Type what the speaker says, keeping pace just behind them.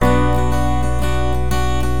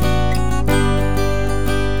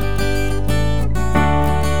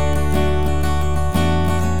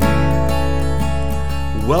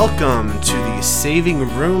Saving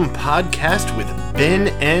Room podcast with Ben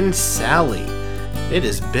and Sally. It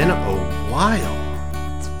has been a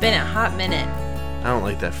while. It's been a hot minute. I don't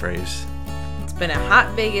like that phrase. It's been a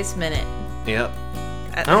hot Vegas minute. Yep.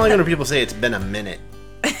 I don't like when people say it's been a minute.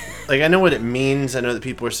 Like, I know what it means. I know that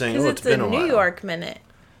people are saying, oh, it's been a while. It's a New York minute.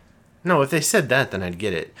 No, if they said that, then I'd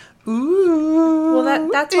get it. Ooh. Well,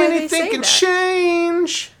 that's why they say that. Anything can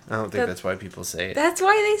change. I don't think that's why people say it. That's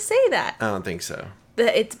why they say that. I don't think so.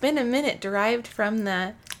 It's been a minute derived from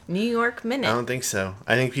the New York minute. I don't think so.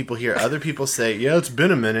 I think people hear other people say, yeah, it's been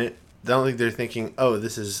a minute. I don't think they're thinking, oh,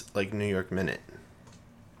 this is like New York minute.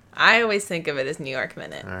 I always think of it as New York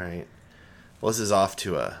minute. All right. Well, this is off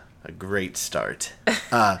to a great start.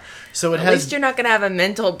 So At least you're not going to have a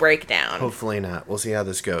mental breakdown. Hopefully not. We'll see how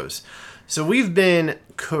this goes. So we've been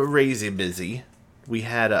crazy busy. We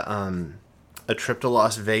had a trip to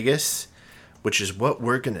Las Vegas, which is what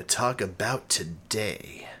we're going to talk about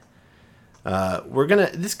today.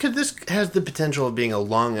 This has the potential of being a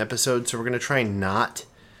long episode, so we're going to try not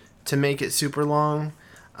to make it super long.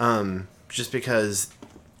 Just because,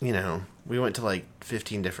 we went to like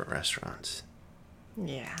 15 different restaurants.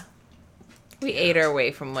 Yeah. We ate our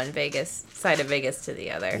way from one side of Vegas to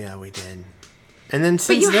the other. Yeah, we did. And then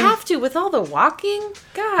But you have to with all the walking?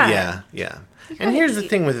 God. Yeah. And here's the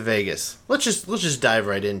thing with Vegas. Let's just dive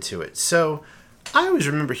right into it. So, I always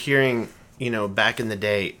remember hearing, back in the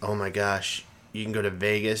day, oh my gosh, you can go to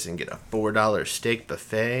Vegas and get a $4 steak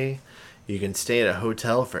buffet. You can stay at a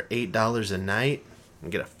hotel for $8 a night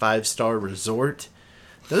and get a 5-star resort.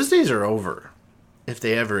 Those days are over, if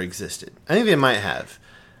they ever existed. I think they might have.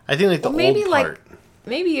 I think old part.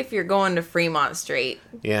 Maybe if you're going to Fremont Street.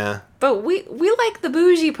 Yeah. But we like the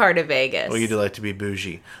bougie part of Vegas. Well, you do like to be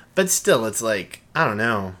bougie. But still, it's like, I don't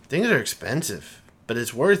know. Things are expensive. But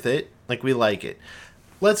it's worth it. Like, we like it.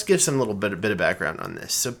 Let's give some little bit of background on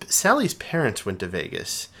this. So, Sally's parents went to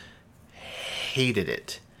Vegas. Hated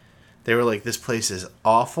it. They were like, this place is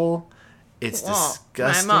awful. It's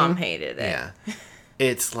disgusting. My mom hated it. Yeah.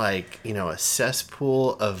 It's like, a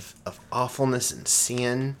cesspool of awfulness and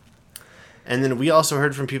sin. And then we also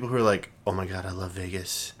heard from people who were like, oh my God, I love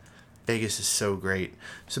Vegas. Vegas is so great.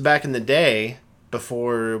 So back in the day,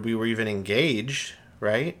 before we were even engaged,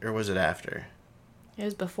 right? Or was it after? It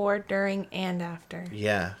was before, during, and after.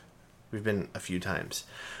 Yeah. We've been a few times.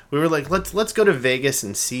 We were like, let's go to Vegas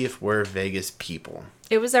and see if we're Vegas people.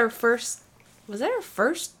 It was our first... Was that our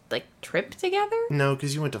first, trip together? No,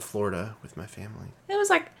 because you went to Florida with my family. It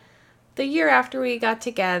was, the year after we got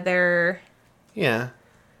together. Yeah.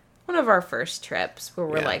 One of our first trips where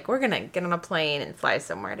we're we're going to get on a plane and fly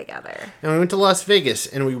somewhere together. And we went to Las Vegas,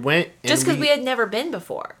 and we went... And just because we had never been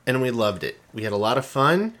before. And we loved it. We had a lot of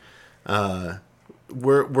fun.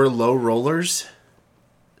 We're low rollers.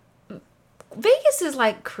 Vegas is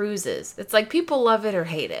like cruises. It's like people love it or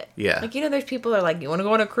hate it. Yeah. There's people that are like, you want to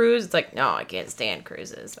go on a cruise? It's like, no, I can't stand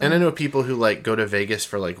cruises. And I know people who go to Vegas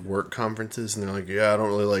for work conferences and they're like, yeah, I don't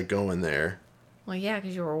really like going there. Well, yeah,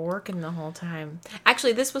 because you were working the whole time.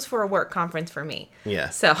 Actually, this was for a work conference for me. Yeah.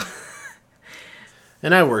 So.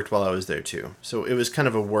 And I worked while I was there too. So it was kind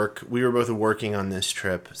of we were both working on this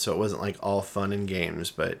trip. So it wasn't all fun and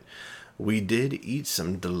games, but we did eat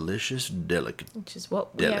some delicious Which is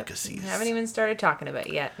what delicacies. We haven't even started talking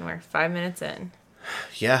about yet, and we're 5 minutes in.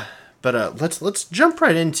 Yeah, but let's jump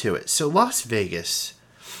right into it. So Las Vegas,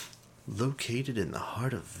 located in the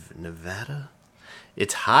heart of Nevada,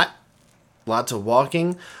 it's hot, lots of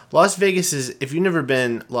walking. Las Vegas if you've never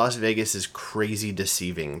been, Las Vegas is crazy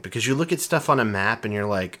deceiving because you look at stuff on a map and you're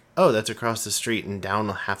like, oh, that's across the street and down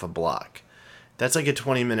half a block. That's like a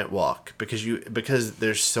 20-minute walk because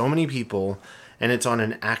there's so many people and it's on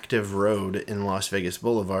an active road in Las Vegas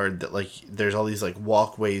Boulevard that there's all these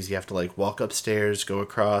walkways you have to walk upstairs, go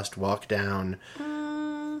across, walk down.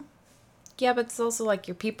 Yeah, but it's also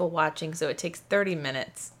you're people watching, so it takes 30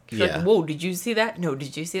 minutes. You're like, whoa, did you see that? No,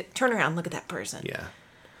 did you see it? Turn around, look at that person. Yeah.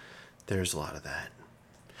 There's a lot of that.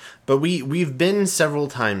 But we've been several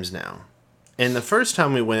times now. And the first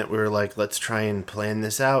time we went, we were like, let's try and plan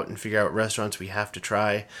this out and figure out restaurants we have to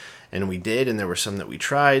try. And we did, and there were some that we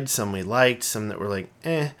tried, some we liked, some that were like,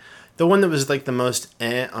 eh. The one that was the most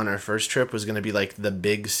eh on our first trip was going to be the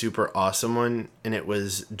big, super awesome one. And it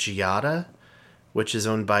was Giada, which is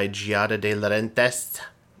owned by Giada de Laurentiis,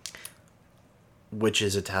 which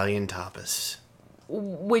is Italian tapas.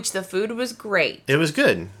 Which the food was great. It was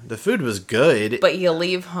good. The food was good. But you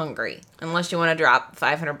leave hungry. Unless you want to drop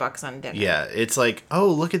 $500 on dinner. Yeah, it's oh,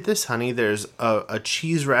 look at this, honey. There's a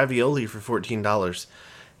cheese ravioli for $14.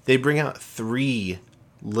 They bring out 3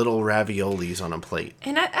 little raviolis on a plate.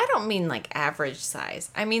 And I don't mean average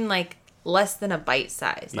size. I mean less than a bite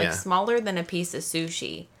size, like Yeah. smaller than a piece of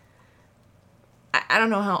sushi. I don't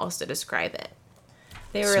know how else to describe it.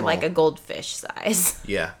 They were Small. like a goldfish size.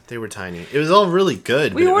 Yeah, they were tiny. It was all really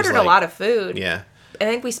good. We ordered a lot of food. Yeah. I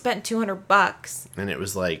think we spent $200. And it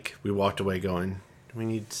was like, we walked away going, we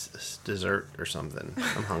need dessert or something.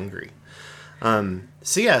 I'm hungry.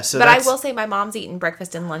 So But I will say my mom's eating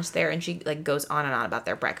breakfast and lunch there, and she like goes on and on about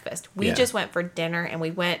their breakfast. We just went for dinner, and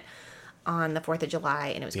we went on the 4th of July,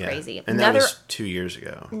 and it was crazy. And that was 2 years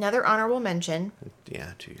ago. Another honorable mention.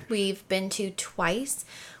 Yeah, 2 years. We've been to twice.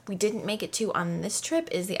 We didn't make it to on this trip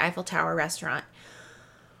is the Eiffel Tower restaurant,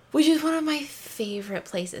 which is one of my favorite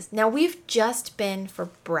places. Now, we've just been for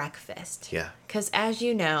breakfast. Yeah. Because as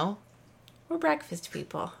you know, we're breakfast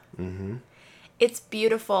people. Mm-hmm. It's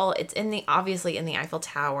beautiful. It's obviously in the Eiffel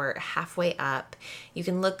Tower, halfway up. You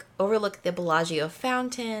can overlook the Bellagio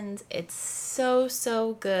fountains. It's so,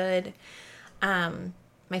 so good.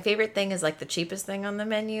 My favorite thing is like the cheapest thing on the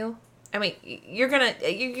menu. I mean, you're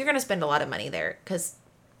gonna spend a lot of money there because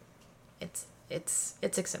it's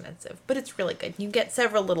expensive, but it's really good. You get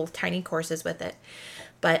several little tiny courses with it,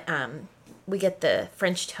 but we get the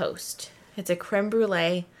French toast. It's a creme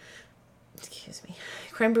brulee.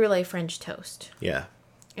 Creme brulee French toast. Yeah.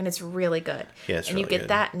 And it's really good. Yeah, it's and really you get good.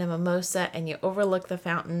 that and a mimosa, and you overlook the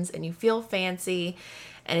fountains, and you feel fancy,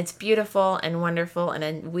 and it's beautiful and wonderful. And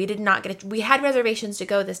then we did not get we had reservations to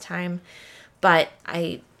go this time, but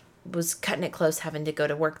I was cutting it close having to go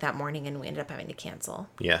to work that morning, and we ended up having to cancel.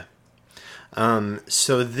 Yeah.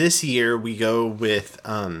 So this year we go with,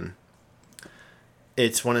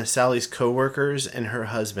 it's one of Sally's coworkers and her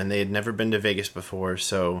husband. They had never been to Vegas before,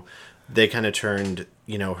 so they kind of turned,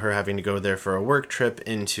 her having to go there for a work trip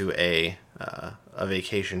into a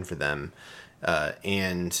vacation for them.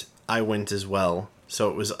 And I went as well. So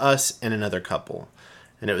it was us and another couple.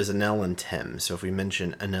 And it was Anel and Tim. So if we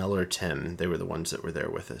mention Anel or Tim, they were the ones that were there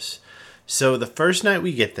with us. So the first night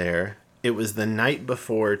we get there, it was the night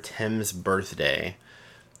before Tim's birthday.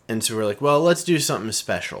 And so we're like, well, let's do something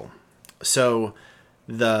special. So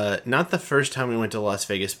not the first time we went to Las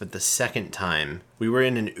Vegas, but the second time, we were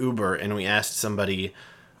in an Uber and we asked somebody,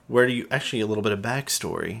 actually a little bit of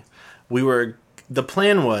backstory. The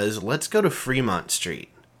plan was, let's go to Fremont Street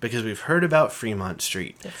because we've heard about Fremont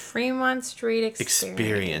Street. The Fremont Street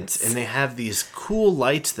experience. And they have these cool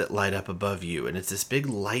lights that light up above you, and it's this big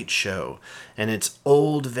light show, and it's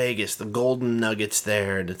old Vegas, the Golden Nugget's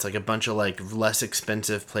there, and it's like a bunch of like less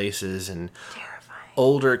expensive places and Terrifying.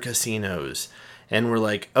 Older casinos. And we're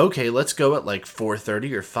like, okay, let's go at like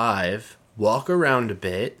 4:30 or 5, walk around a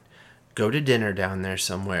bit, go to dinner down there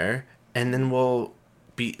somewhere, and then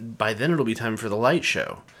by then it'll be time for the light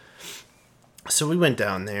show. So we went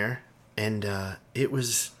down there, and it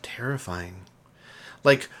was terrifying.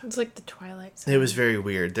 Like, It's like the Twilight Zone. it was very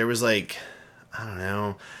weird. There was like, I don't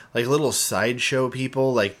know, like little sideshow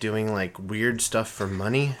people like doing like weird stuff for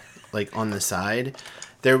money, like on the side.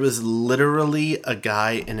 There was literally a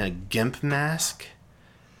guy in a gimp mask,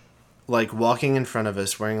 like walking in front of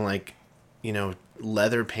us wearing like,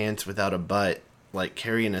 leather pants without a butt, like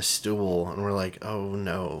carrying a stool. And we're like, oh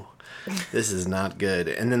no, this is not good.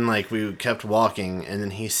 And then like we kept walking, and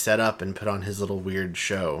then he set up and put on his little weird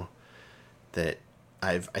show that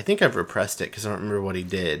I think I've repressed it because I don't remember what he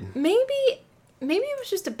did. Maybe it was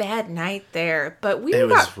just a bad night there, but we It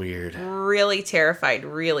got was weird. really terrified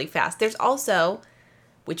really fast. There's also,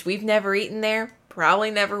 which we've never eaten there,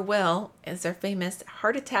 probably never will, is their famous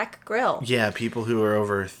Heart Attack Grill. Yeah, people who are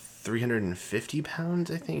over 350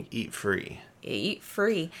 pounds, I think, eat free. You eat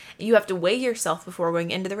free. You have to weigh yourself before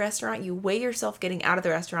going into the restaurant. You weigh yourself getting out of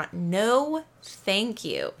the restaurant. No, thank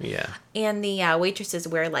you. Yeah. And the waitresses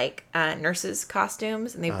wear like nurses'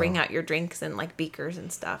 costumes, and they bring out your drinks and like beakers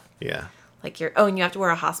and stuff. Yeah. Like and you have to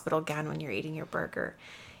wear a hospital gown when you're eating your burger.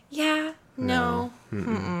 Yeah, no.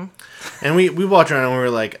 And we walked around and we were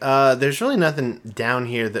like, there's really nothing down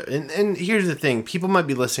here. And here's the thing. People might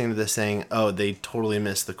be listening to this saying, oh, they totally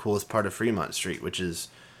missed the coolest part of Fremont Street, which is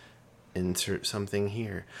insert something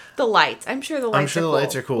here. The lights. I'm sure the lights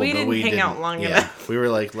are cool. We didn't hang out long enough. We were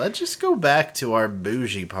like, let's just go back to our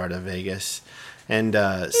bougie part of Vegas. And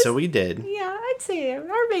so we did. Yeah, I'd say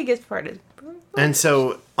our Vegas part is... And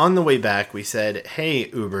so on the way back, we said, hey,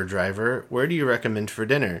 Uber driver, where do you recommend for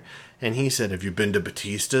dinner? And he said, have you been to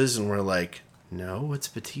Batista's? And we're like, no, what's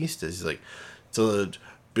Batista's? He's like, so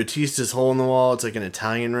Batista's Hole in the Wall. It's like an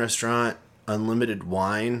Italian restaurant, unlimited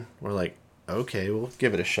wine. We're like, okay, we'll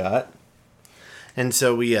give it a shot. And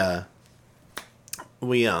so we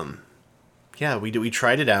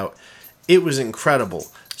tried it out. It was incredible.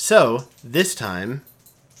 So this time,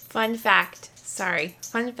 Fun fact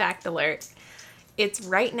alert. It's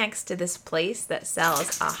right next to this place that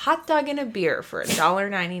sells a hot dog and a beer for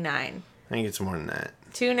 $1.99. I think it's more than that.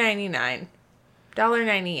 $2.99.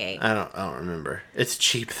 $1.98. I don't remember. It's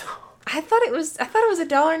cheap though. I thought it was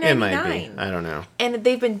 $1.99. It might be. I don't know. And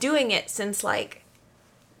they've been doing it since like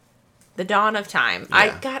the dawn of time.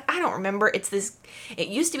 Yeah. I don't remember. It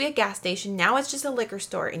used to be a gas station. Now it's just a liquor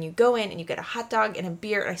store, and you go in and you get a hot dog and a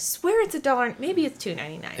beer. And I swear it's $1. Maybe it's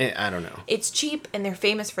 $2.99. I don't know. It's cheap, and they're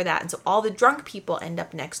famous for that. And so all the drunk people end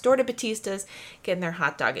up next door to Batista's getting their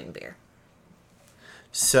hot dog and beer.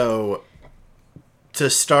 So, to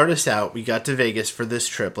start us out, we got to Vegas for this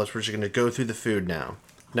trip. We're just going to go through the food now.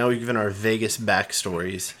 Now we've given our Vegas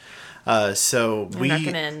backstories. They're not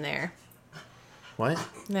going to end there. What?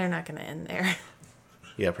 They're not going to end there.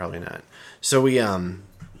 Yeah, probably not. So we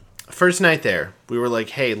first night there, we were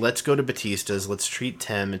like, hey, let's go to Batista's. Let's treat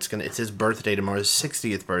Tim. It's his birthday tomorrow, his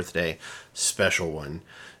 60th birthday, special one.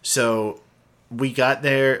 So we got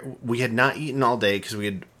there. We had not eaten all day because we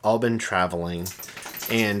had all been traveling,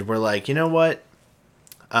 and we're like, you know what?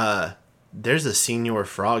 There's a Señor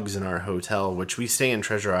Frogs in our hotel, which we stay in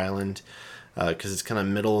Treasure Island because it's kind of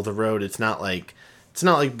middle of the road. It's not like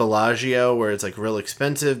Bellagio where it's like real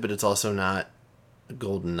expensive, but it's also not a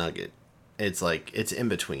Golden Nugget. It's like, it's in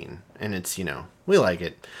between, and it's, we like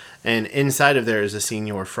it. And inside of there is a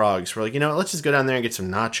Señor Frogs. We're like, you know what, let's just go down there and get some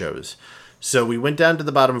nachos. So we went down to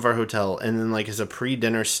the bottom of our hotel, and then like as a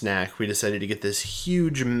pre-dinner snack, we decided to get this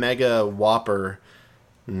huge mega Whopper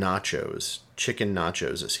nachos, chicken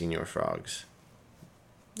nachos at Señor Frogs.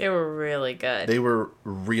 They were really good. They were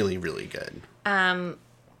really, really good.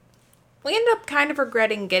 We ended up kind of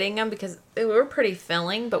regretting getting them because they were pretty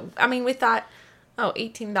filling. But, I mean, we thought,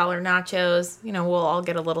 $18 nachos. We'll all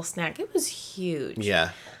get a little snack. It was huge.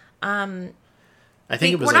 Yeah. I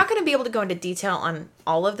think it was we're not going to be able to go into detail on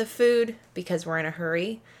all of the food because we're in a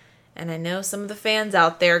hurry. And I know some of the fans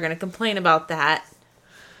out there are going to complain about that.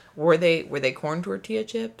 Were they corn tortilla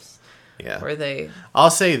chips? Yeah. Were they...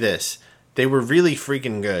 I'll say this. They were really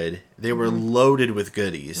freaking good. They were loaded with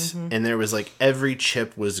goodies. Mm-hmm. And there was like every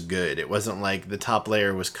chip was good. It wasn't like the top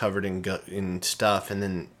layer was covered in stuff and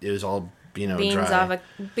then it was all, dry.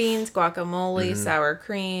 Beans, guacamole, sour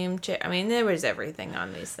cream. There was everything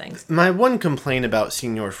on these things. My one complaint about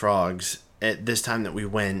Señor Frogs at this time that we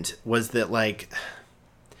went was that like,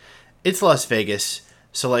 it's Las Vegas.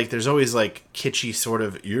 So, like, there's always, like, kitschy sort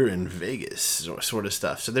of, you're in Vegas sort of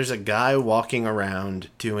stuff. So there's a guy walking around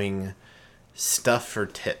doing stuff for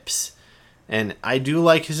tips. And I do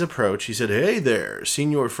like his approach. He said, hey there,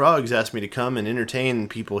 Señor Frogs asked me to come and entertain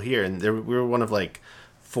people here. And we were one of, like,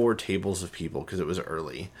 4 tables of people because it was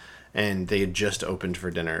early. And they had just opened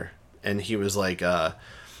for dinner. And he was like,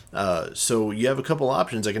 so you have a couple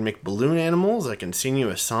options. I can make balloon animals. I can sing you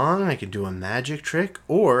a song. I can do a magic trick.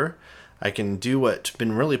 Or... I can do what's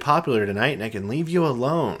been really popular tonight, and I can leave you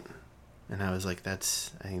alone. And I was like, I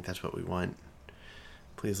think that's what we want.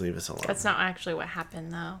 Please leave us alone. That's not actually what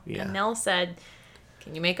happened, though. Yeah. And Nell said,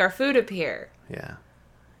 can you make our food appear? Yeah.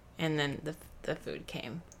 And then the food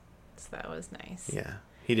came. So that was nice. Yeah.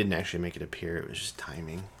 He didn't actually make it appear. It was just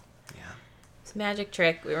timing. Yeah. It's a magic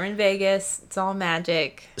trick. We were in Vegas. It's all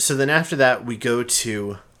magic. So then after that, we go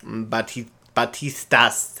to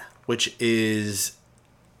Batista's, which is...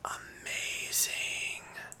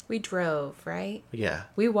 We drove, right? Yeah.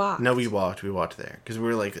 We walked. No, we walked. We walked there because we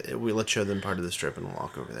were like, let's show them part of the strip and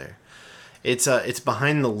walk over there. It's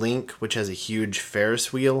behind the Link, which has a huge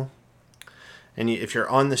Ferris wheel. And if you're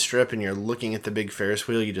on the strip and you're looking at the big Ferris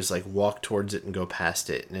wheel, you just like walk towards it and go past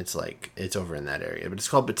it, and it's over in that area. But it's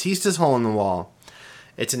called Batista's Hole in the Wall.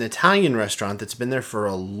 It's an Italian restaurant that's been there for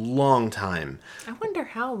a long time. I wonder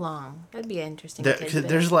how long. That'd be interesting.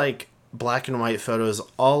 There's like black and white photos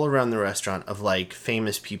all around the restaurant of like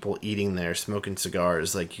famous people eating there, smoking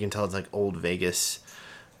cigars. Like you can tell it's like old Vegas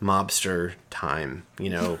mobster time.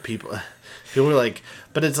 People were like,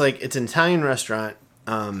 but it's like it's an Italian restaurant.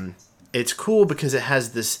 It's cool because it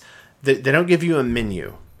has this. They don't give you a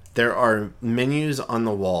menu. There are menus on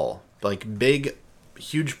the wall, like big,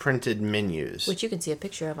 huge printed menus, which you can see a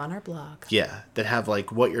picture of on our blog. Yeah, that have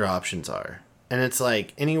like what your options are. And it's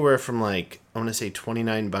like anywhere from like, I want to say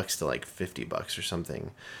 $29 to like $50 or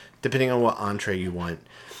something, depending on what entree you want.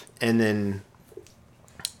 And then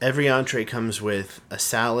every entree comes with a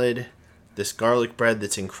salad, this garlic bread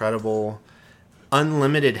that's incredible,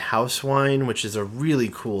 unlimited house wine, which is a really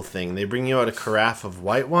cool thing. They bring you out a carafe of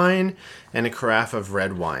white wine and a carafe of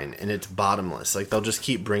red wine, and it's bottomless. Like they'll just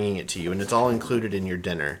keep bringing it to you, and it's all included in your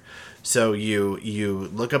dinner. So you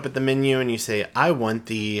look up at the menu and you say, I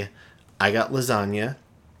got lasagna.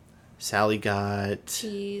 Sally got...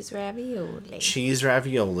 Cheese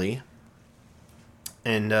ravioli.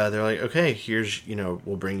 And they're like, okay, here's,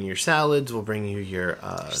 we'll bring you your salads. We'll bring you your...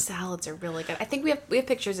 salads are really good. I think we have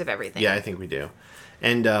pictures of everything. Yeah, I think we do.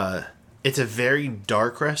 And it's a very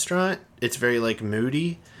dark restaurant. It's very,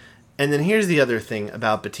 moody. And then here's the other thing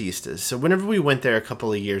about Batista's. So whenever we went there a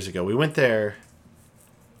couple of years ago, we've been there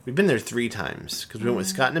 3 times. Because we went with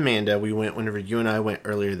Scott and Amanda. We went whenever you and I went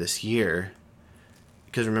earlier this year.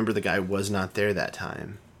 Because remember, the guy was not there that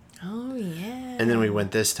time. Oh, yeah. And then we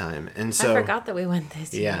went this time. And so I forgot that we went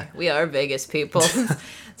this year. Yeah. We are Vegas people.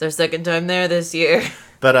 It's our second time there this year.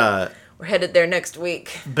 But we're headed there next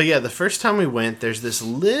week. But yeah, the first time we went, there's this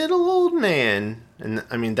little old man. And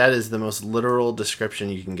I mean, that is the most literal description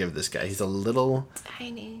you can give this guy. He's a little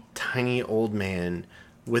tiny old man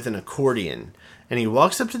with an accordion. And he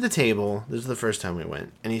walks up to the table. This is the first time we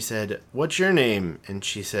went. And he said, "What's your name?" And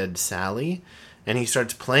she said, "Sally." And he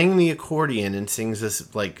starts playing the accordion and sings this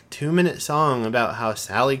 2-minute song about how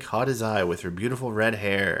Sally caught his eye with her beautiful red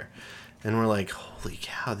hair. And we're like, holy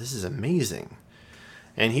cow, this is amazing.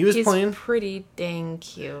 And he's playing pretty dang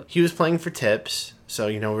cute. He was playing for tips. So,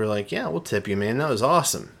 we were like, yeah, we'll tip you, man. That was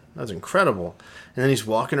awesome. That was incredible. And then he's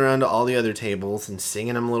walking around to all the other tables and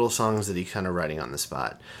singing them little songs that he's kind of writing on the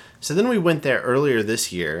spot. So then we went there earlier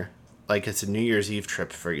this year. It's a New Year's Eve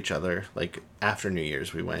trip for each other. After New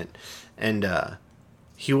Year's we went. And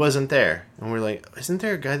he wasn't there. And we're like, isn't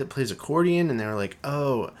there a guy that plays accordion? And they were like,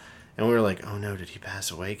 oh. And we were like, oh no, did he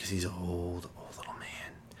pass away? Because he's an old little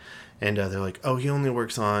man. And they're like, oh, he only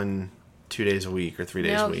works on 2 days a week or 3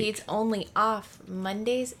 days a week. No, he's only off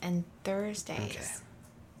Mondays and Thursdays. Okay.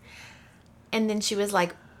 And then she was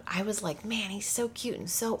like, I was like, man, he's so cute and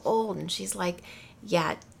so old. And she's like,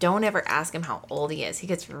 yeah, don't ever ask him how old he is. He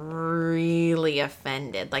gets really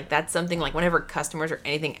offended. That's something, whenever customers or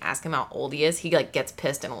anything ask him how old he is, he, gets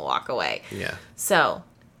pissed and will walk away. Yeah. So,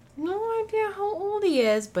 no idea how old he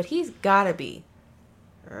is, but he's gotta be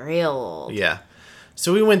real old. Yeah.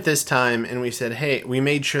 So we went this time, and we said, hey, we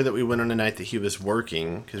made sure that we went on a night that he was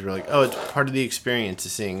working, because we're like, oh, it's part of the experience to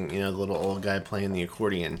seeing, the little old guy playing the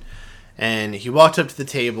accordion. And he walked up to the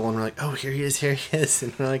table, and we're like, oh, here he is.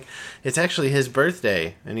 And we're like, it's actually his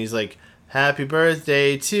birthday. And he's like, happy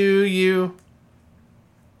birthday to you.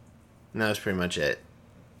 And that was pretty much it.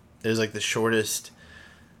 It was the shortest.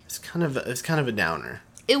 It's kind of a downer.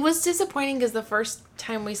 It was disappointing because the first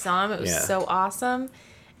time we saw him, it was so awesome.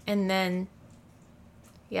 And then,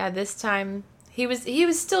 this time, he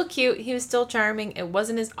was still cute. He was still charming. It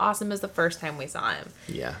wasn't as awesome as the first time we saw him.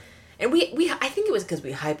 Yeah. And I think it was because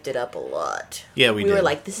we hyped it up a lot. Yeah, we did. We were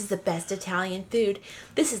like, this is the best Italian food.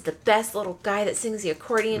 This is the best little guy that sings the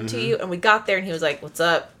accordion to you. And we got there and he was like, what's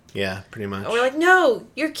up? Yeah, pretty much. And we're like, no,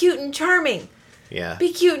 you're cute and charming. Yeah.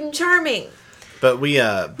 Be cute and charming. But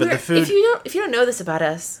the food... If you don't know this about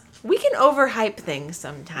us, we can overhype things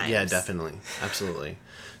sometimes. Yeah, definitely. Absolutely.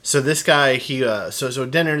 So this guy, so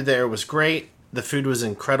dinner there was great. The food was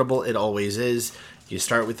incredible. It always is. You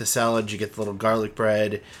start with the salad, you get the little garlic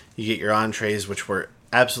bread, you get your entrees, which were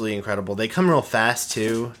absolutely incredible. They come real fast,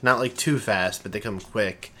 too. Not too fast, but they come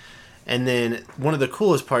quick. And then one of the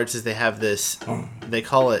coolest parts is they have this, they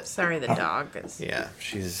call it... Sorry, the dog is... Yeah,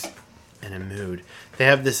 she's in a mood. They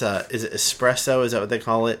have this, is it espresso? Is that what they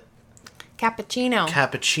call it?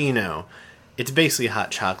 Cappuccino. It's basically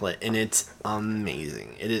hot chocolate, and it's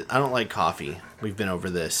amazing. It is. I don't like coffee. We've been over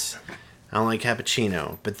this. I don't like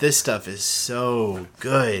cappuccino, but this stuff is so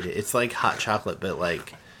good. It's like hot chocolate, but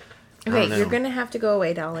Okay, you're going to have to go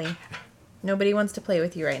away, Dolly. Nobody wants to play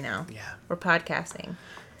with you right now. Yeah. We're podcasting.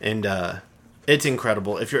 And it's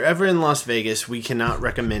incredible. If you're ever in Las Vegas, we cannot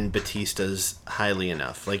recommend Batista's highly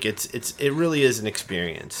enough. It really is an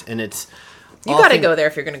experience, and it's... You got to go there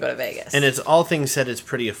if you're going to go to Vegas. And it's all things said, it's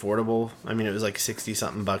pretty affordable. I mean, it was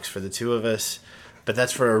 $60-something bucks for the two of us. But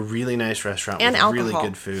that's for a really nice restaurant and with alcohol. Really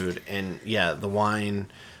good food. And, yeah, the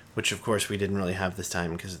wine, which, of course, we didn't really have this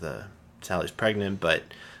time because Sally's pregnant. But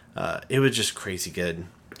it was just crazy good.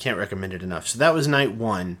 Can't recommend it enough. So that was night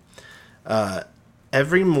one.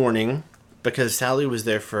 Every morning, because Sally was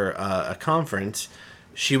there for a conference,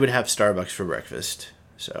 she would have Starbucks for breakfast.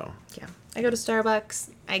 So yeah. I go to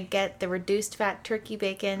Starbucks. I get the reduced fat turkey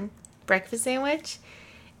bacon breakfast sandwich.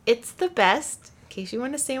 It's the best. In case you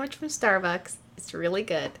want a sandwich from Starbucks, it's really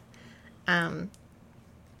good. Yeah,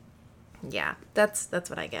 that's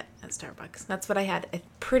what I get at Starbucks. That's what I had. I'm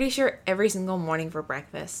pretty sure every single morning for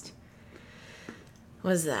breakfast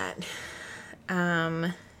was that.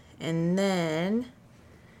 And then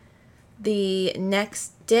the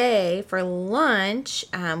next day for lunch,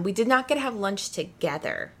 we did not get to have lunch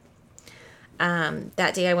together.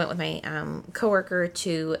 That day I went with my coworker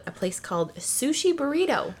to a place called Sushi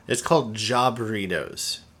Burrito. It's called Ja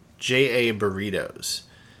Burritos. J.A. Burritos.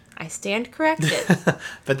 I stand corrected.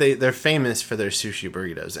 But they're famous for their sushi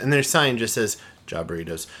burritos. And their sign just says, Ja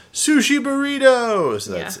Burritos. Sushi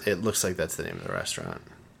Burritos! It looks like that's the name of the restaurant.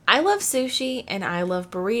 I love sushi and I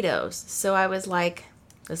love burritos. So I was like,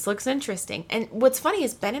 this looks interesting. And what's funny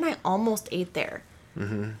is Ben and I almost ate there.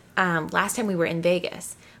 Last time we were in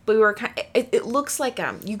Vegas. But we were kind of, it looks like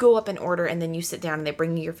you go up and order and then you sit down and they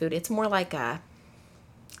bring you your food. It's more like a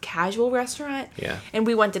casual restaurant. Yeah. And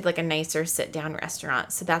we wanted like a nicer sit down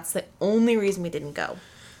restaurant. So that's the only reason we didn't go.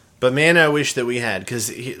 But man, I wish that we had,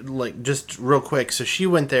 because just real quick, so she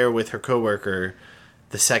went there with her coworker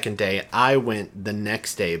the second day. I went the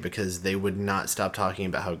next day because they would not stop talking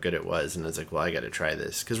about how good it was, and I was like, well, I got to try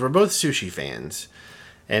this, because we're both sushi fans.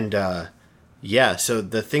 And yeah, so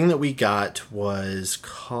the thing that we got was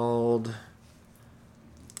called,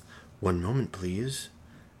 one moment please,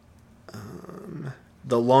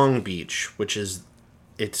 the Long Beach, which is,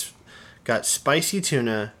 it's got spicy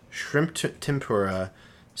tuna, shrimp tempura,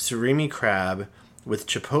 surimi crab with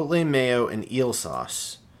chipotle mayo and eel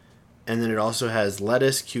sauce. And then it also has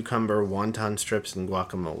lettuce, cucumber, wonton strips, and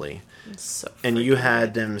guacamole. And you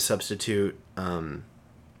had them substitute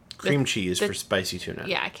cream cheese for spicy tuna.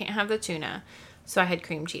 Yeah, I can't have the tuna. So I had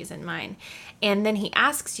cream cheese in mine. And then he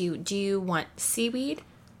asks you, do you want seaweed,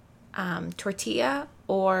 tortilla,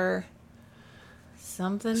 or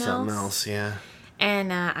something else? Something else, yeah.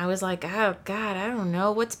 And I was like, oh, God, I don't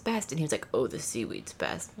know. What's best? And he was like, oh, the seaweed's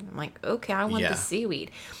best. And I'm like, okay, I want the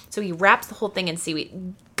seaweed. So he wraps the whole thing in seaweed.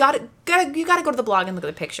 You got to go to the blog and look at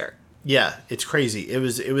the picture. Yeah, it's crazy. It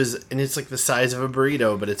was, and it's like the size of a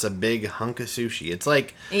burrito, but it's a big hunk of sushi. It's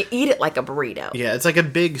like... You eat it like a burrito. Yeah, it's like a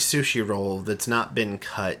big sushi roll that's not been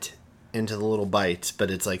cut into the little bites,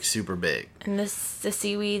 but it's like super big. And the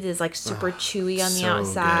seaweed is like super chewy on the so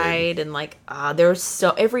outside, good. and like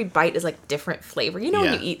every bite is like different flavor. You know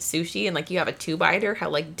when you eat sushi and like you have a 2-biter, how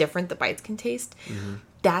like different the bites can taste. Mm-hmm.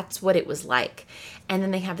 That's what it was like. And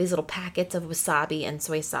then they have these little packets of wasabi and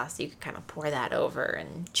soy sauce. So you can kind of pour that over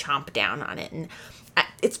and chomp down on it, and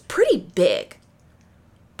it's pretty big.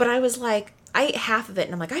 But I was like, I ate half of it,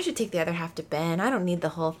 and I'm like, I should take the other half to Ben. I don't need the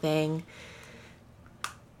whole thing.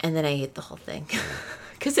 And then I ate the whole thing.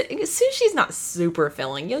 Because sushi's not super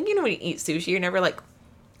filling. You know when you eat sushi, you're never like,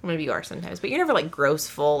 maybe you are sometimes, but you're never like gross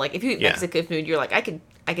full. Like if you eat Mexican food, you're like, I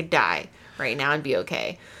could die right now and be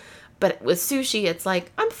okay. But with sushi, it's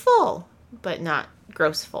like, I'm full, but not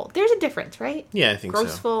gross full. There's a difference, right? Yeah, I think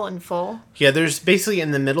gross so. Full and full. Yeah, there's basically in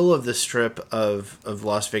the middle of the strip of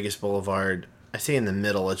Las Vegas Boulevard. I say in the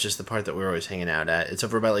middle, it's just the part that we're always hanging out at. It's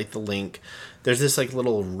over by like the Link. There's this like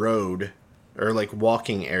little road or like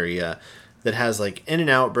walking area that has like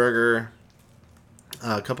In-N-Out Burger,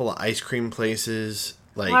 a couple of ice cream places,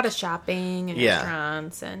 like a lot of shopping and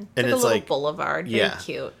restaurants, and it's a little like boulevard. Very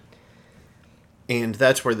cute. And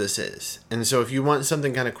that's where this is. And so if you want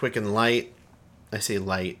something kind of quick and light, I say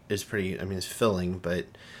light is pretty, I mean it's filling, but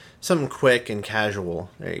something quick and casual.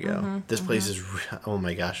 There you go. Mm-hmm, this place is, oh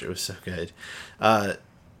my gosh, it was so good.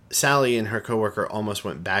 Sally and her coworker almost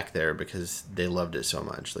went back there because they loved it so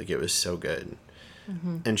much. Like, it was so good.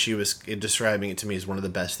 Mm-hmm. And she was describing it to me as one of the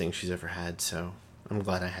best things she's ever had. So I'm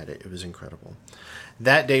glad I had it. It was incredible.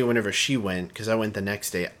 That day, whenever she went, because I went the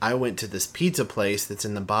next day, I went to this pizza place that's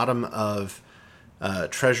in the bottom of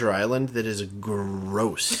Treasure Island that is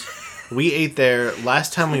gross. We ate there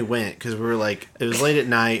last time we went because we were like, it was late at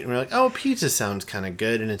night. And we were like, oh, pizza sounds kind of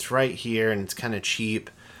good. And it's right here and it's kind of cheap.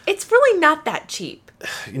 It's really not that cheap.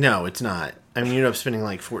 No, it's not. I mean, you end up spending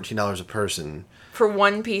like $14 a person. For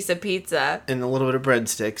one piece of pizza. And a little bit of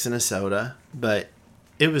breadsticks and a soda. But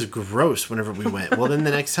it was gross whenever we went. Well, then the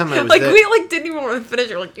next time I was like, there... we like didn't even want to finish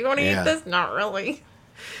it. We're like, do you want to eat this? Not really.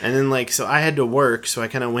 And then, like, so I had to work. So I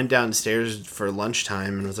kind of went downstairs for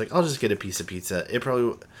lunchtime and was like, I'll just get a piece of pizza.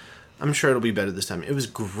 I'm sure it'll be better this time. It was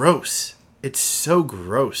gross. It's so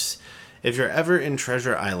gross. If you're ever in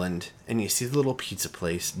Treasure Island and you see the little pizza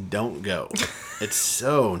place, don't go. It's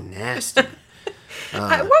so nasty.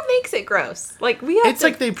 What makes it gross? Like it's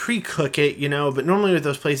like they pre-cook it, you know. But normally with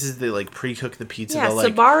those places, they like pre-cook the pizza. Yeah, they'll,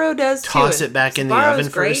 like, Sbarro does toss too. it back in the oven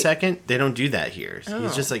for a second. They don't do that here. Oh.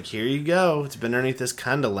 He's just like, here you go. It's been underneath this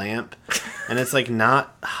kind of lamp, and it's like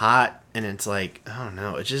not hot, and it's like, I don't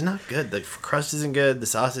know. It's just not good. The crust isn't good. The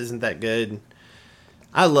sauce isn't that good.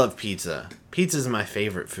 I love pizza. Pizza's my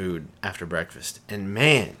favorite food after breakfast. And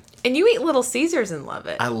man... And you eat Little Caesars and love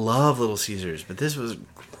it. I love Little Caesars, but this was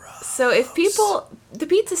gross. So if the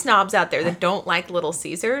pizza snobs out there that don't like Little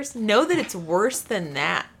Caesars, know that it's worse than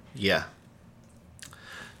that. Yeah.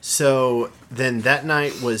 So then that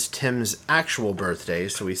night was Tim's actual birthday.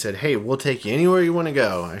 So we said, hey, we'll take you anywhere you want to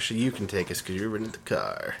go. Actually, you can take us because you're in the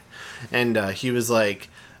car. And he was like,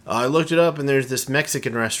 I looked it up and there's this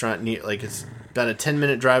Mexican restaurant near, like it's about a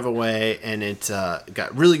 10-minute drive away. And it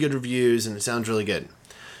got really good reviews and it sounds really good.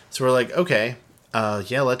 So we're like, okay,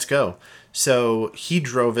 yeah, let's go. So he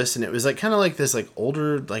drove us and it was like kind of like this like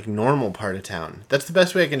older, like normal part of town. That's the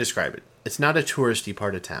best way I can describe it. It's not a touristy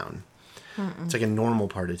part of town. It's like a normal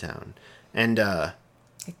part of town. And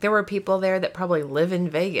Like there were people there that probably live in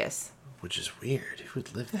Vegas. which is weird. Who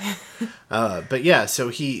would live there? But yeah, so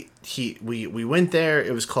we went there.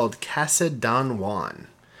 It was called Casa Don Juan.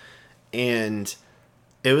 And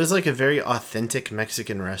it was like a very authentic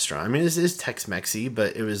Mexican restaurant. I mean, this is Tex-Mexy,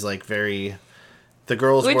 but it was like very the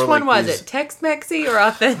girls Which wore one like was it? Tex-Mexy or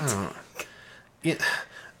authentic? Yeah.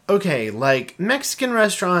 Okay, like Mexican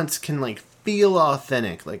restaurants can like feel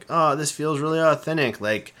authentic. Like, oh, this feels really authentic.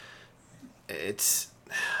 Like it's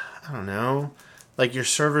I don't know. Like your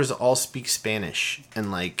servers all speak Spanish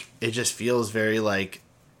and like it just feels very like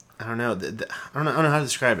I don't know. I don't know how to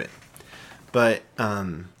describe it. But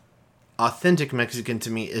authentic Mexican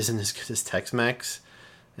to me isn't as good as Tex-Mex,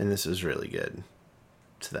 and this was really good.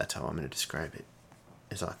 So that's how I'm going to describe it.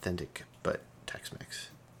 It's authentic but Tex-Mex.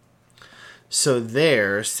 So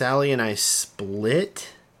there, Sally and I split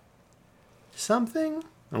something,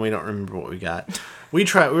 and we don't remember what we got. We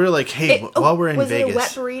were like, hey, while we're in Vegas. Was it a wet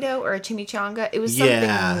burrito or a chimichanga? It was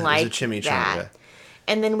something like it was a chimichanga. that.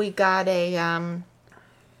 And then we got a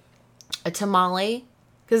tamale.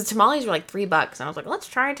 Because the tamales were like $3. And I was like, let's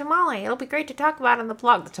try a tamale. It'll be great to talk about on the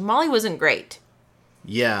blog. The tamale wasn't great.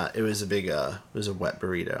 Yeah, it was a big, it was a wet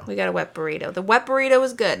burrito. We got a wet burrito. The wet burrito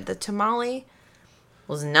was good. The tamale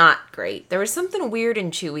was not great. There was something weird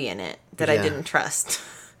and chewy in it that I didn't trust.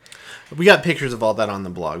 We got pictures of all that on the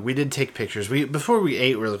blog. We did take pictures. Before we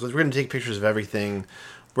ate, we were like, we're going to take pictures of everything.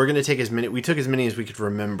 We're going to take we took as many as we could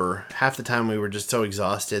remember. Half the time we were just so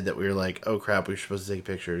exhausted that we were like, oh crap, we were supposed to take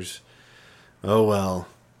pictures. Oh well.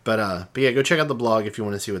 But yeah, go check out the blog if you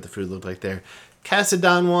want to see what the food looked like there. Casa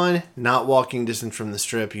Don Juan, not walking distance from the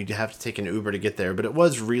strip. You'd have to take an Uber to get there, but it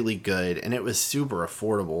was really good, and it was super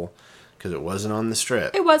affordable because it wasn't on the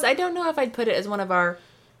strip. It was. I don't know if I'd put it as one of our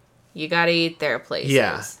you gotta eat there places.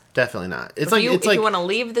 Yeah, definitely not. It's if like you want to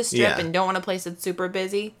leave the strip and don't want a place that's super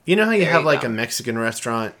busy. You know how you have like a Mexican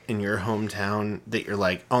restaurant in your hometown that you're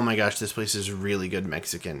like, oh my gosh, this place is really good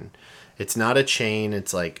Mexican. It's not a chain.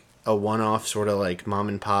 It's like a one-off sort of like mom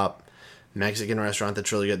and pop Mexican restaurant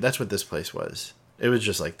that's really good. That's what this place was. It was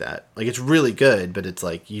just like that. Like it's really good, but it's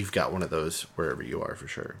like you've got one of those wherever you are for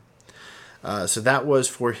sure. So that was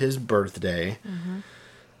for his birthday. Mm-hmm.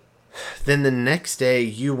 Then the next day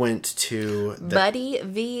you went to Buddy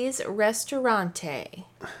V's Restaurante.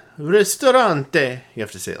 Ristorante. You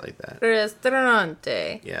have to say it like that.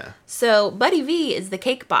 Restaurante. Yeah. So Buddy V is the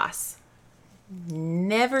cake boss.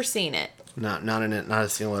 Never seen it. Not in it. Not a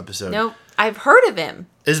single episode. Nope. I've heard of him.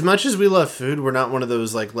 As much as we love food, we're not one of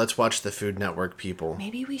those like let's watch the Food Network people.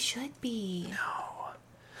 Maybe we should be. No.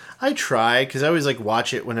 I try because I always like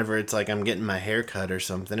watch it whenever it's like I'm getting my hair cut or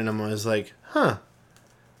something, and I'm always like, huh,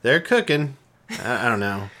 they're cooking. I don't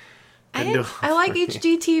know. I like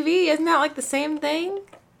HGTV. Isn't that like the same thing?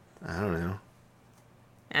 I don't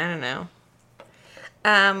know.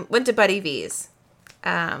 Went to Buddy V's.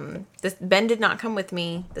 Ben did not come with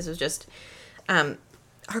me. This was just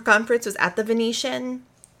our conference was at the Venetian.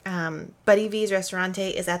 Buddy V's Restaurante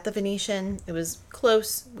is at the Venetian. It was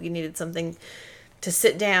close. We needed something to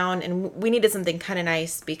sit down, and we needed something kind of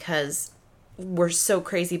nice because we're so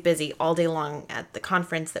crazy busy all day long at the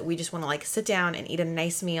conference that we just want to like sit down and eat a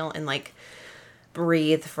nice meal and like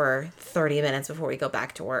breathe for 30 minutes before we go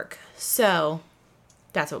back to work. So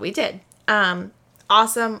that's what we did.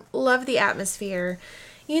 Awesome. Love the atmosphere.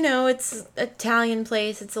 You know, it's an Italian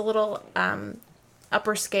place. It's a little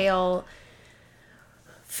upper scale.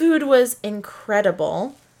 Food was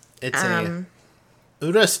incredible. It's a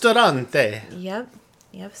ristorante. Yep.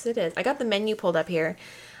 Yes, it is. I got the menu pulled up here.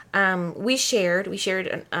 We shared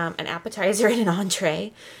an appetizer and an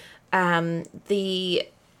entree. The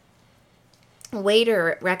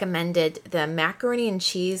waiter recommended the macaroni and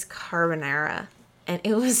cheese carbonara, and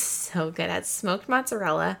it was so good. It had smoked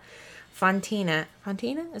mozzarella, fontina.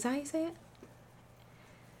 Fontina? Is that how you say it?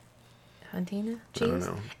 Fontina? Cheese? I don't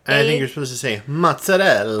know. I think you're supposed to say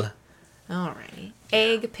mozzarella. Alrighty.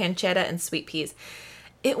 Egg, pancetta, and sweet peas.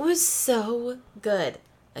 It was so good.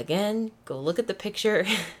 Again, go look at the picture.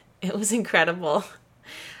 It was incredible.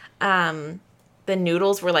 The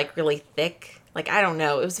noodles were like really thick. Like, I don't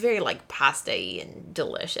know. It was very, like, pasta-y and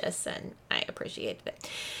delicious, and I appreciated it.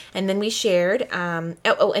 And then we shared,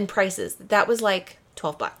 and prices. That was, like,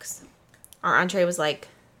 $12. Our entree was, like,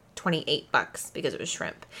 $28 because it was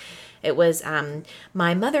shrimp. It was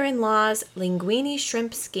my mother-in-law's linguine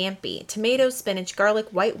shrimp scampi. Tomato, spinach, garlic,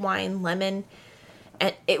 white wine, lemon.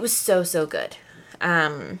 And it was so, so good.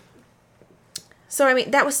 So, I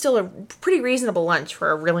mean, that was still a pretty reasonable lunch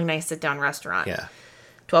for a really nice sit-down restaurant. Yeah.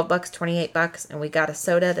 $12, $28, and we got a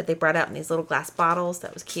soda that they brought out in these little glass bottles.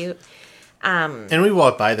 That was cute. And we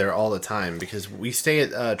walk by there all the time because we stay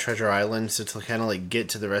at Treasure Island, so to kind of like get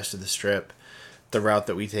to the rest of the strip, the route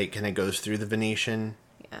that we take kind of goes through the Venetian.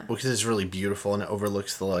 Yeah. Because it's really beautiful and it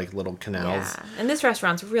overlooks the like little canals. Yeah, and this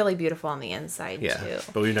restaurant's really beautiful on the inside too.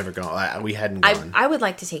 But we've never gone. We hadn't gone. I would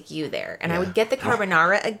like to take you there, and I would get the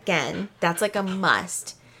carbonara again. That's like a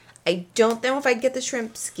must. I don't know if I'd get the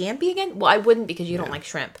shrimp scampi again. Well, I wouldn't because you don't like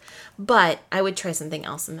shrimp. But I would try something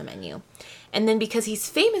else in the menu. And then because he's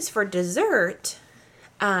famous for dessert,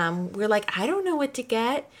 we're like, I don't know what to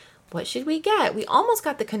get. What should we get? We almost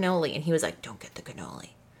got the cannoli, and he was like, don't get the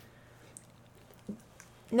cannoli.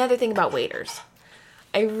 Another thing about waiters.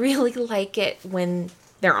 I really like it when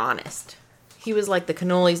they're honest. He was like, the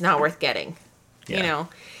cannoli's not worth getting. Yeah. You know?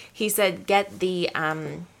 He said, get the,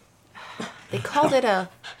 they called it I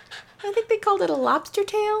think they called it a lobster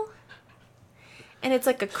tail. And it's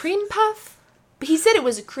like a cream puff. But he said it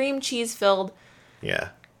was a cream cheese filled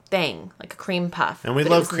thing. Like a cream puff. And we but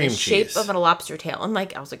love it was cream in the cheese. shape of a lobster tail. And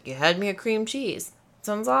like, I was like, you had me a cream cheese.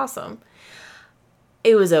 Sounds awesome.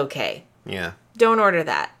 It was okay. Yeah. Don't order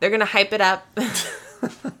that. They're gonna hype it up.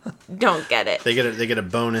 Don't get it. They get a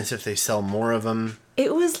bonus if they sell more of them.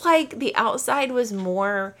 It was like the outside was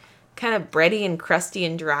more kind of bready and crusty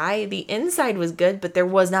and dry. The inside was good, but there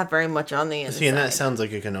was not very much on the inside. See, and that sounds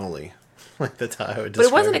like a cannoli. Like that's how I would describe But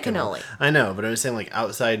it wasn't a cannoli. I know, but I was saying like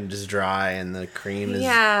outside and just dry, and the cream is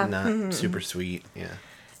not super sweet. Yeah.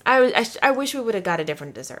 I wish we would have got a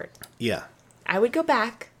different dessert. Yeah. I would go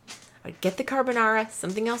back. I'd get the carbonara,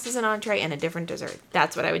 something else as an entree, and a different dessert.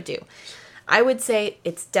 That's what I would do. I would say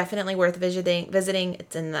it's definitely worth visiting.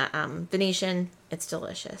 It's in the Venetian. It's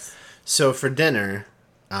delicious. So for dinner,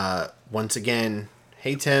 once again,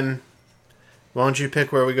 hey Tim, why don't you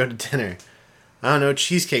pick where we go to dinner? I don't know,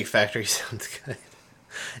 Cheesecake Factory sounds good.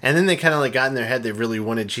 And then they kind of like got in their head they really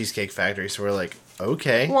wanted Cheesecake Factory, so we're like,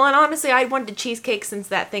 okay. Well, and honestly, I'd wanted cheesecake since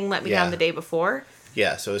that thing let me down the day before.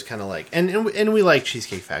 Yeah, so it was kind of like, and we like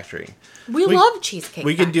Cheesecake Factory. We love Cheesecake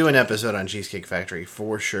We Factory. could do an episode on Cheesecake Factory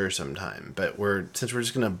for sure sometime, but since we're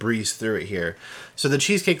just gonna breeze through it here. So the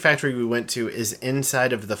Cheesecake Factory we went to is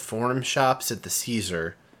inside of the Forum Shops at the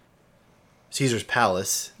Caesar's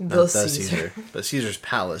Palace, not the Caesar, but Caesar's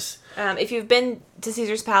Palace. If you've been to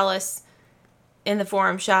Caesar's Palace in the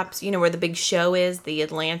Forum Shops, you know where the big show is, the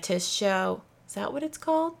Atlantis show. Is that what it's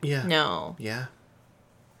called? Yeah. No. Yeah.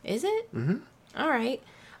 Is it? Mm-hmm. All right.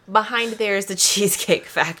 Behind there is the Cheesecake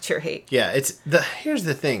Factory. Yeah, here's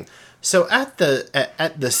the thing. So at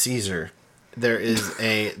the Caesar, there is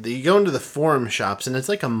you go into the Forum Shops and it's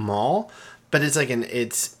like a mall, but it's like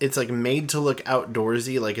it's like made to look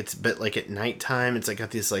outdoorsy, but like at nighttime, it's like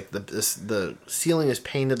got these like the ceiling is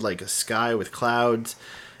painted like a sky with clouds.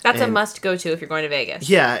 That's a must go to if you're going to Vegas.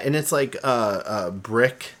 Yeah, and it's like a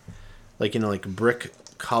brick, like like brick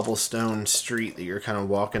cobblestone street that you're kind of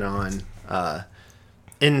walking on.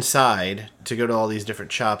 Inside to go to all these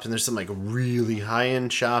different shops, and there's some like really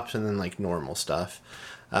high-end shops and then like normal stuff,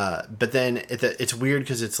 but then it's weird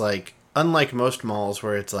because it's like unlike most malls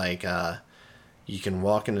where it's like you can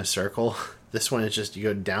walk in a circle. This one is just you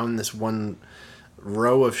go down this one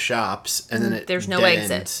row of shops and then there's no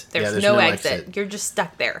exit. There's no exit. You're just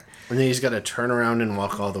stuck there. And then you just got to turn around and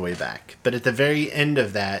walk all the way back. But at the very end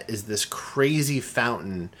of that is this crazy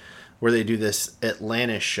fountain where they do this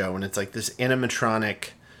Atlantis show, and it's like this animatronic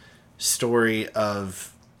story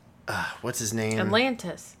of what's his name?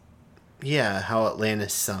 Atlantis. Yeah, how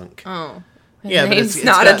Atlantis sunk. Oh, his name's it's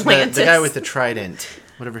not Atlantis. The guy with the trident,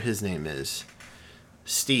 whatever his name is,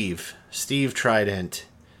 Steve Trident,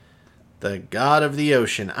 the god of the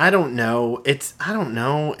ocean. I don't know.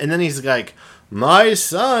 And then he's like, "My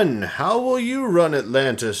son, how will you run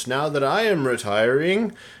Atlantis now that I am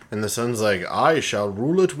retiring?" And the son's like, "I shall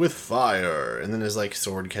rule it with fire." And then his like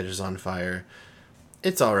sword catches on fire.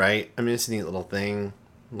 It's all right. I mean, it's a neat little thing,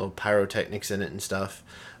 little pyrotechnics in it and stuff.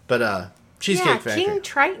 But Cheesecake Factory. King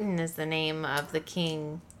Triton is the name of the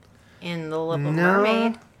king in the Little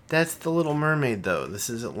Mermaid. That's the Little Mermaid, though. This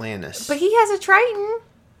is Atlantis. But he has a Triton.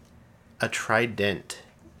 A trident.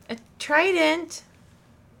 A trident.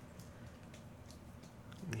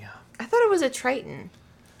 Yeah. I thought it was a Triton.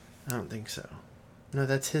 I don't think so. No,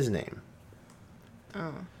 that's his name.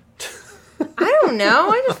 Oh. I don't know.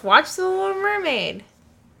 I just watched The Little Mermaid.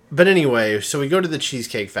 But anyway, so we go to the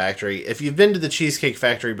Cheesecake Factory. If you've been to the Cheesecake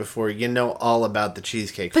Factory before, you know all about the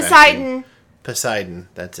Cheesecake Factory. Poseidon,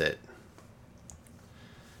 that's it.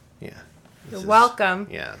 Yeah. You're welcome.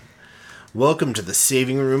 Yeah. Welcome to the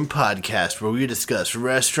Saving Room Podcast, where we discuss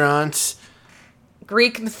restaurants,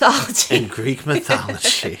 Greek mythology. and Greek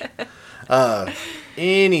mythology.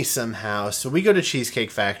 Somehow. So we go to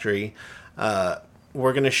Cheesecake Factory.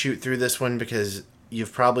 We're going to shoot through this one because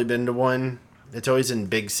you've probably been to one. It's always in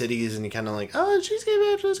big cities, and you kind of like, oh, Cheesecake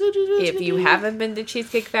Factory, let's go to Cheesecake. If you haven't been to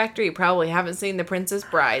Cheesecake Factory, you probably haven't seen The Princess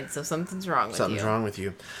Bride, so something's wrong with you. Something's wrong with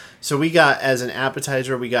you. So we got, as an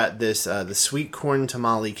appetizer, we got this, the sweet corn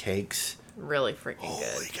tamale cakes. Really freaking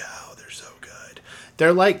good. Holy cow, they're so good.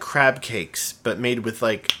 They're like crab cakes, but made with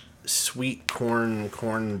like sweet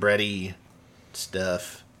cornbready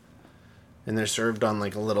stuff. And they're served on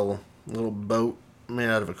like a little boat made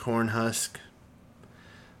out of a corn husk.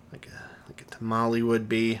 Like a tamale would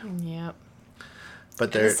be. Yep.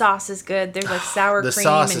 But the sauce is good. There's like sour cream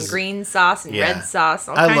and green sauce and red sauce,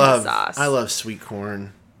 all kinds of sauce. I love sweet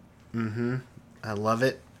corn. I love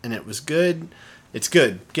it, and it was good. It's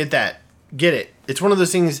good. Get that. Get it. It's one of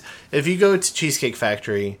those things, if you go to Cheesecake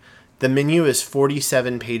Factory, the menu is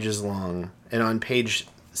 47 pages long, and on page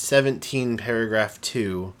 17, paragraph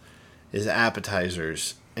 2, is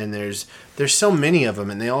appetizers. And there's so many of them,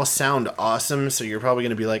 and they all sound awesome, so you're probably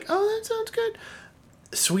going to be like, oh, that sounds good.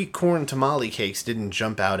 Sweet corn tamale cakes didn't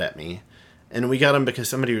jump out at me. And we got them because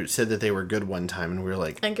somebody said that they were good one time, and we were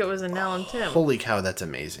like... I think it was a Nell and Tim. Holy cow, that's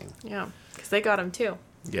amazing. Yeah, because they got them too.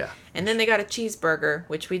 Yeah. And then they got a cheeseburger,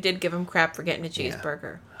 which we did give them crap for getting a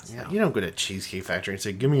cheeseburger. Yeah, you don't go to Cheesecake Factory and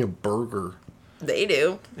say, give me a burger. They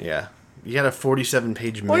do. Yeah. You got a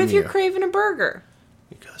 47-page menu. What if you're craving a burger?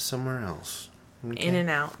 You go somewhere else. Okay.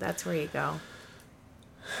 In-N-Out, that's where you go.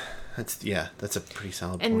 That's a pretty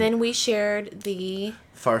solid point. And then we shared the...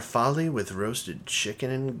 farfalle with roasted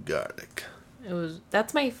chicken and garlic.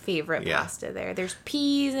 That's my favorite pasta there. There's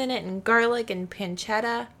peas in it and garlic and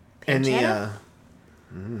pancetta. And the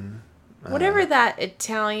whatever that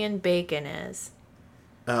Italian bacon is.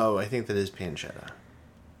 Oh, I think that is pancetta.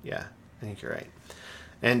 Yeah, I think you're right.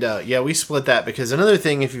 And we split that because another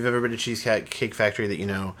thing, if you've ever been to Cheesecake Factory, that you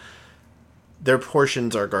know, their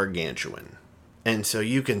portions are gargantuan, and so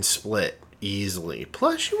you can split easily.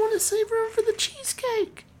 Plus, you want to save room for the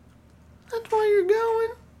cheesecake. That's why you're going.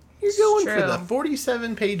 You're going for the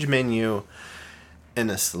 47-page menu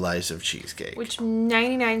and a slice of cheesecake. Which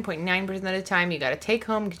 99.9% of the time you got to take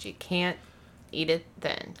home because you can't eat it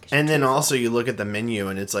then. And then also you look at the menu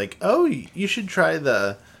and it's like, oh, you should try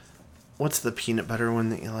what's the peanut butter one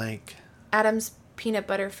that you like? Adam's Peanut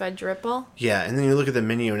Butter Fudge Ripple. Yeah, and then you look at the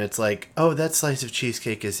menu and it's like, oh, that slice of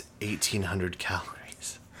cheesecake is 1,800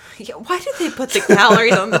 calories. Yeah, why did they put the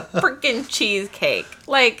calories on the freaking cheesecake?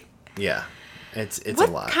 Like... Yeah. It's a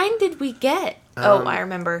lot. What kind did we get? I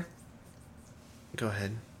remember. Go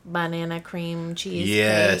ahead. Banana cream cheesecake.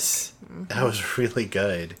 Yes. Mm-hmm. That was really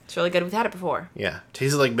good. It's really good. We've had it before. Yeah.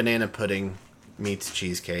 Tastes like banana pudding meets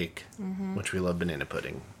cheesecake, which we love banana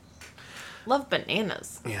pudding. Love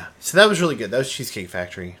bananas. Yeah. So that was really good. That was Cheesecake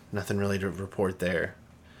Factory. Nothing really to report there.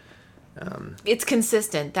 It's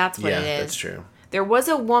consistent. That's what it is. Yeah, that's true. There was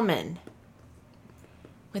a woman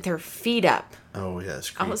with her feet up. Oh, yeah,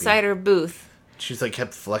 that's creepy. Outside her booth. She's like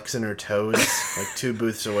kept flexing her toes like 2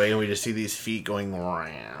 booths away, and we just see these feet going.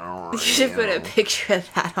 You should put a picture of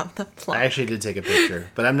that on the blog. I actually did take a picture,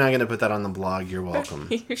 but I'm not going to put that on the blog. You're welcome.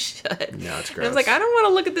 You should. No, it's gross. And I was like, I don't want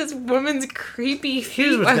to look at this woman's creepy feet.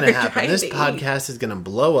 Here's what's going to happen. This podcast is going to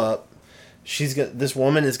blow up. This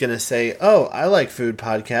woman is going to say, "Oh, I like food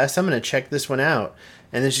podcasts. I'm going to check this one out,"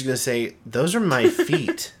 and then she's going to say, "Those are my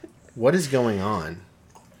feet. What is going on?"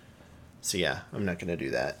 So yeah, I'm not going to do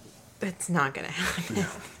that. It's not going to happen.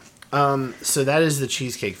 No. So that is the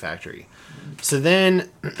Cheesecake Factory. So then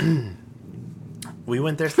we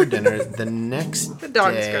went there for dinner. The next The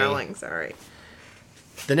dog is growling, sorry.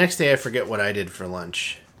 The next day I forget what I did for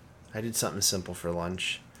lunch. I did something simple for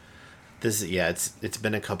lunch. It's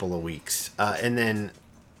been a couple of weeks. And then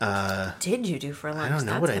did you do for lunch? I don't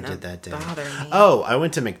know what I did that day. Bother me. Oh, I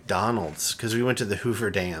went to McDonald's because we went to the Hoover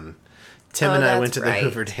Dam. Tim and I went to the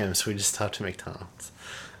Hoover Dam, so we just stopped to McDonald's.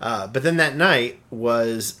 But then that night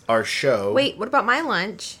was our show. Wait, what about my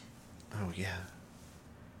lunch? Oh, yeah.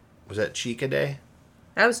 Was that Chica Day?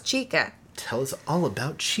 That was Chica. Tell us all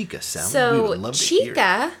about Chica, Sally. So, we would love to hear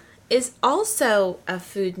Chica is also a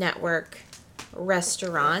Food Network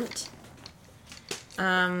restaurant.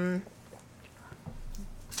 John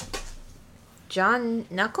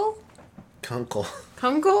Knuckle? Kunkel.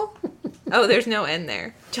 Kunkel? Oh, there's no N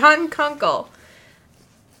there. John Kunkel.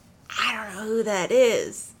 I don't know who that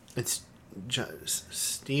is. It's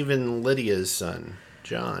Stephen Lydia's son,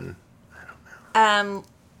 John.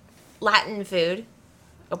 Latin food.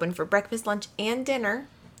 Open for breakfast, lunch, and dinner.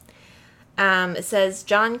 It says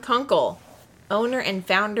John Kunkel, owner and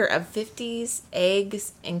founder of 50s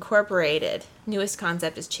Eggs Incorporated. Newest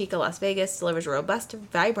concept is Chica Las Vegas. Delivers robust,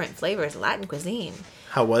 vibrant flavors, Latin cuisine.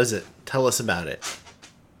 How was it? Tell us about it.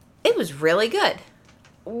 It was really good.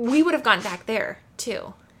 We would have gone back there,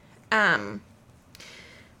 too.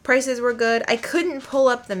 Prices were good. I couldn't pull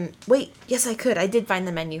up the... Wait, yes, I could. I did find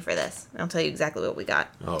the menu for this. I'll tell you exactly what we got.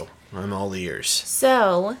 Oh, I'm all ears.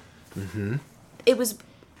 So, it was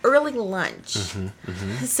early lunch.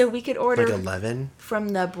 So we could order... Like 11? From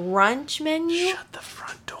the brunch menu. Shut the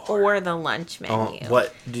front door. Or the lunch menu. Oh,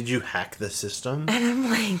 what? Did you hack the system? And I'm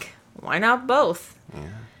like, why not both? Yeah.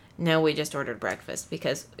 No, we just ordered breakfast.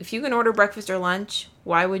 Because if you can order breakfast or lunch,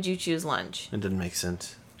 why would you choose lunch? It didn't make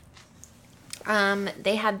sense.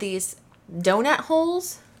 They had these donut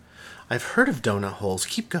holes. I've heard of donut holes.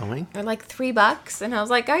 Keep going. They're like $3. And I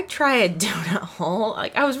was like, I'd try a donut hole.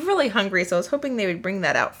 Like, I was really hungry, so I was hoping they would bring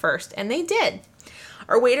that out first. And they did.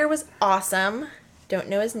 Our waiter was awesome. Don't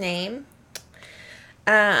know his name.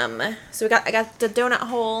 So I got the donut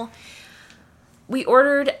hole. We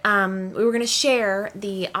ordered, we were going to share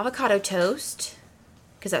the avocado toast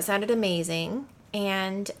because that sounded amazing.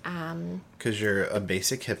 And, Because you're a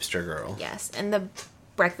basic hipster girl. yes, and the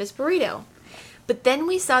breakfast burrito. But then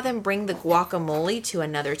we saw them bring the guacamole to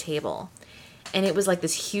another table. And it was like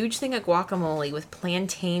this huge thing of guacamole with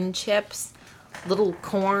plantain chips, little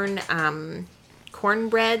cornbread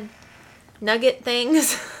nugget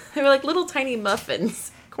things. They were like little tiny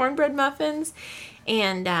muffins, cornbread muffins,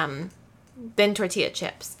 and then tortilla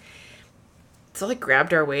chips. So I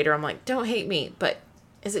grabbed our waiter. I'm like, don't hate me, but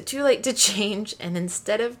is it too late to change? And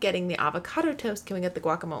instead of getting the avocado toast, can we get the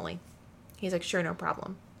guacamole? He's like, sure, no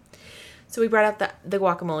problem. So we brought out the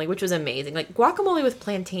guacamole, which was amazing. Like guacamole with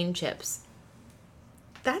plantain chips.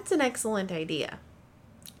 That's an excellent idea.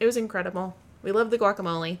 It was incredible. We love the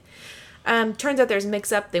guacamole. Turns out there's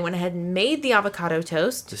mix-up. They went ahead and made the avocado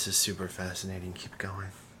toast. This is super fascinating. Keep going.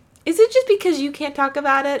 Is it just because you can't talk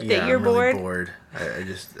about it that you're I'm bored? really bored.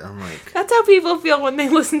 I'm like... That's how people feel when they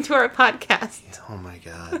listen to our podcast. Oh my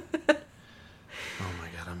god. Oh my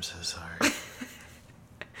god, I'm so sorry.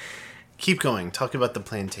 Keep going. Talk about the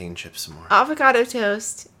plantain chips some more. Avocado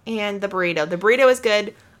toast and the burrito. The burrito was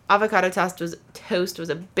good. Avocado toast was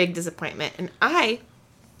a big disappointment. And I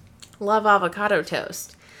love avocado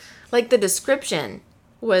toast. Like the description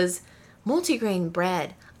was multigrain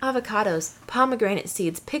bread, avocados, pomegranate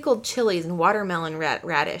seeds, pickled chilies, and watermelon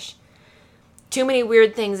radish. Too many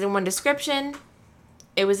weird things in one description.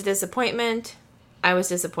 It was a disappointment. I was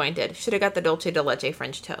disappointed. Should have got the dulce de leche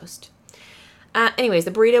French toast. Anyways,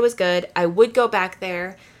 the burrito was good. I would go back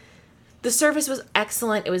there. The service was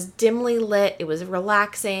excellent. It was dimly lit. It was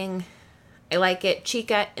relaxing. I like it.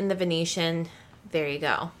 Chica in the Venetian. There you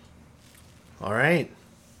go. All right.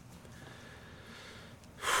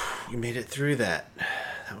 You made it through that.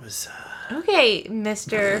 That was... Okay,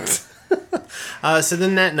 mister. So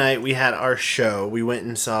then that night we had our show. We went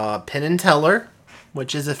and saw Penn and Teller,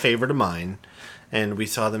 which is a favorite of mine. And we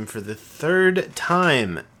saw them for the third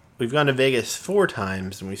time. We've gone to Vegas 4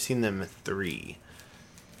 times and we've seen them 3.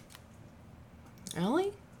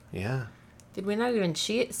 Really? Yeah. Did we not even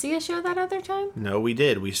see a show that other time? No, we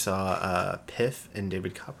did. We saw Piff and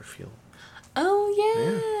David Copperfield.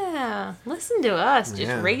 Oh, yeah. Listen to us.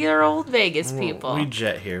 Just regular old Vegas people. We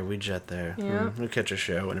jet here. We jet there. Yeah. We'll catch a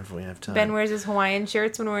show whenever we have time. Ben wears his Hawaiian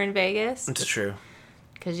shirts when we're in Vegas. It's true.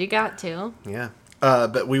 Because you got to. Yeah.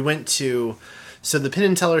 But we went to... So the Penn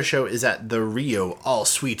and Teller show is at the Rio All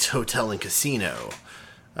Suites Hotel and Casino,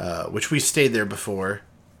 which we stayed there before.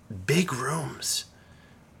 Big rooms.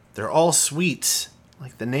 They're all suites,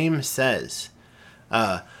 like the name says.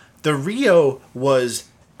 The Rio was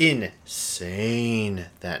insane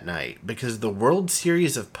that night because the World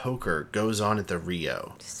Series of Poker goes on at the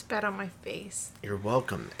Rio. Spat on my face. You're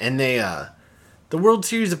welcome. And the World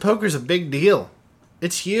Series of Poker is a big deal.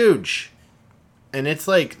 It's huge. And it's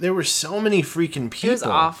like, there were so many freaking people. It was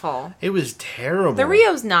awful. It was terrible. The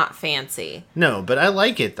Rio's not fancy. No, but I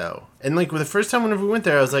like it, though. And, like, the first time whenever we went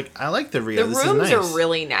there, I was like, I like the Rio. The This rooms is nice. are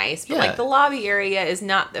really nice. But, like, the lobby area is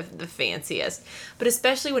not the fanciest. But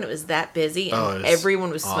especially when it was that busy and everyone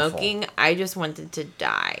was smoking, I just wanted to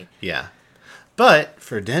die. Yeah. But,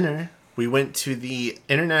 for dinner, we went to the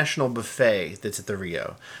International Buffet that's at the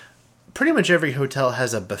Rio. Pretty much every hotel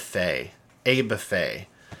has a buffet.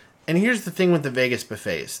 And here's the thing with the Vegas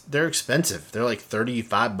buffets. They're expensive. They're like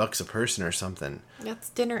 $35 a person or something. That's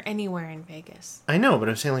dinner anywhere in Vegas. I know, but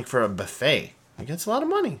I'm saying like for a buffet. Like that's a lot of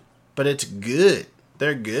money. But it's good.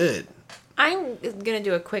 They're good. I'm going to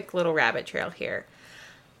do a quick little rabbit trail here.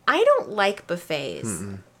 I don't like buffets.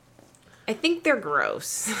 I think they're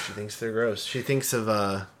gross. She thinks they're gross. She thinks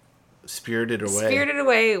of Spirited Away. Spirited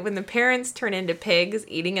Away, when the parents turn into pigs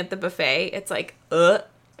eating at the buffet, it's like,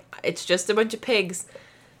 it's just a bunch of pigs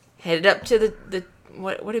headed up to the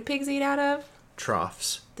what do pigs eat out of?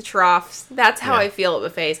 Troughs. The troughs. That's how Yeah. I feel at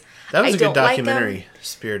buffets. That was I a good don't like 'em. documentary,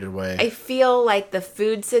 Spirited Away. I feel like the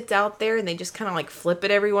food sits out there and they just kind of like flip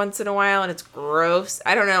it every once in a while and it's gross.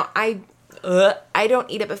 I don't know. I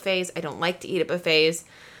don't eat at buffets. I don't like to eat at buffets.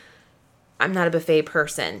 I'm not a buffet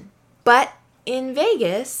person. But in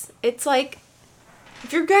Vegas, it's like,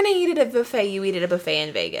 if you're going to eat at a buffet, you eat at a buffet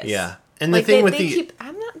in Vegas. Yeah. And the Like thing with they the... keep,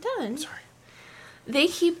 I'm not done. Sorry. They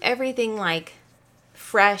keep everything like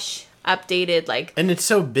fresh, updated, like... And it's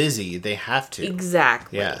so busy, they have to.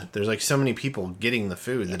 Exactly. Yeah. There's like so many people getting the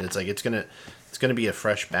food that it's like it's gonna be a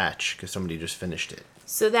fresh batch because somebody just finished it.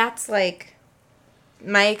 So that's like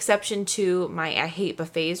my exception to my I hate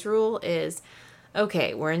buffets rule is,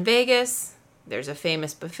 okay, we're in Vegas. There's a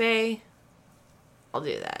famous buffet. I'll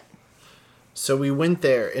do that. So we went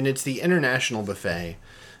there, and it's the International Buffet.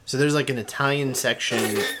 So there's like an Italian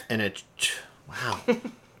section and a... Wow.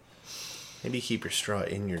 Maybe keep your straw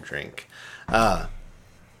in your drink.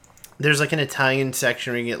 There's like an Italian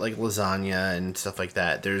section where you get like lasagna and stuff like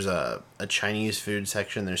that. There's a Chinese food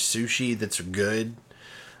section. There's sushi that's good.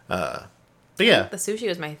 But yeah. The sushi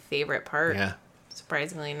was my favorite part. Yeah.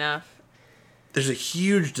 Surprisingly enough. There's a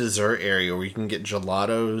huge dessert area where you can get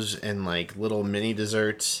gelatos and like little mini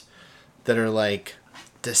desserts that are like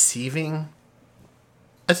deceiving.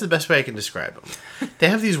 That's the best way I can describe them. They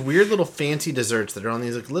have these weird little fancy desserts that are on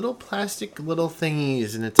these like little plastic little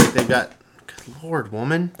thingies, and it's like they've got, good Lord,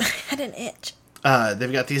 woman. I had an itch.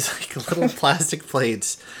 They've got these like little plastic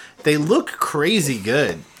plates. They look crazy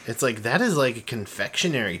good. It's like that is like a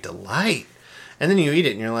confectionery delight. And then you eat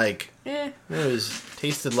it and you're like, it was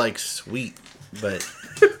tasted like sweet, but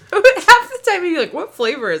Half the time you're like, what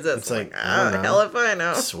flavor is this? it's like, I don't know, hell if I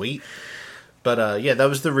know. sweet. But yeah, that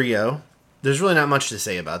was the Rio. There's really not much to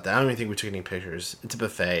say about that. I don't even think we took any pictures. It's a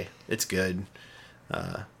buffet. It's good.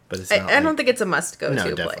 But it's not I don't think it's a must go no,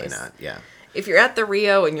 to definitely place. not. Yeah. If you're at the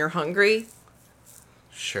Rio and you're hungry,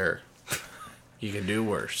 Sure. You could do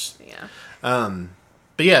worse. yeah.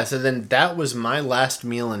 But yeah, so then that was my last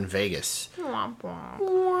meal in Vegas. So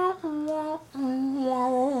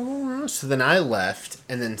then I left,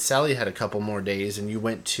 and then Sally had a couple more days, and you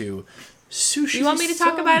went to Sushi You want me to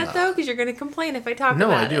talk about it Samba. though? Because you're going to complain if I talk No,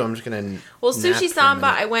 about I it. do. I'm just going to. Well, Sushi Samba,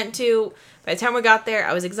 I went to, by the time we got there,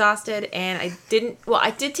 I was exhausted, and I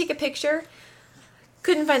did take a picture.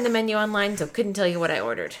 Couldn't find the menu online, so couldn't tell you what I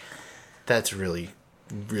ordered. That's really,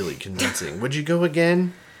 really convincing. Would you go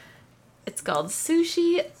again? It's called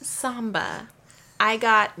Sushi Samba. I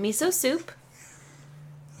got miso soup.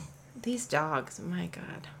 These dogs, my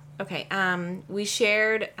God. Okay, we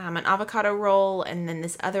shared an avocado roll and then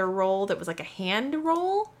this other roll that was like a hand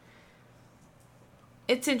roll.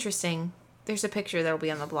 It's interesting. There's a picture that'll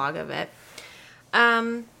be on the blog of it.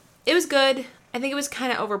 It was good. I think it was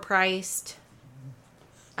kind of overpriced.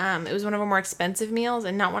 It was one of our more expensive meals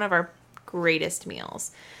and not one of our greatest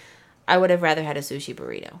meals. I would have rather had a sushi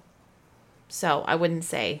burrito. So I wouldn't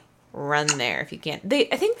say run there if you can't.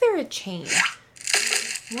 I think they're a chain.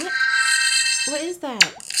 What? What is that?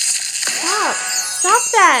 Stop! Stop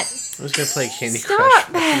that! I was going to play Candy Stop Crush.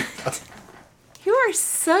 that! You are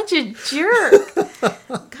such a jerk.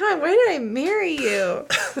 God, why did I marry you?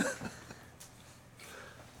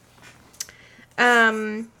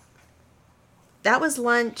 That was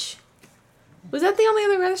lunch. Was that the only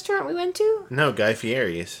other restaurant we went to? No, Guy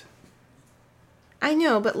Fieri's. I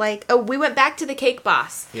know, but we went back to the Cake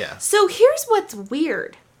Boss. Yeah. So here's what's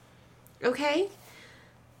weird. Okay?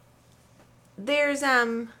 There's,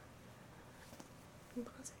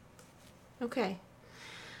 okay.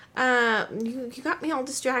 You got me all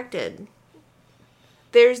distracted.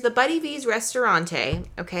 There's the Buddy V's Restaurante,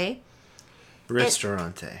 okay?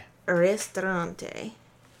 Ristorante. Ristorante.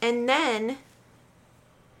 And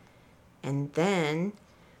then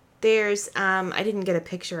there's I didn't get a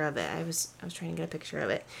picture of it. I was trying to get a picture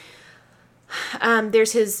of it.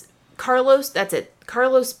 There's his Carlos, that's it.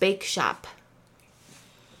 Carlos Bake Shop.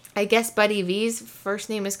 I guess Buddy V's first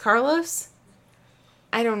name is Carlos?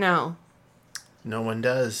 I don't know. No one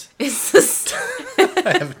does. It's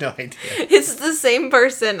I have no idea. It's the same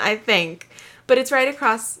person, I think. But it's right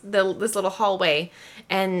across this little hallway,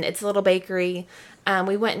 and it's a little bakery.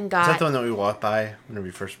 We went and got... Is that the one that we walked by whenever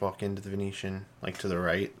we first walk into the Venetian? Like to the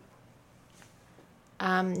right?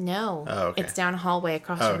 No. Oh, okay. It's down a hallway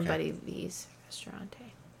across from Buddy V's Restaurante.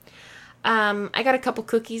 I got a couple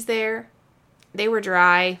cookies there. They were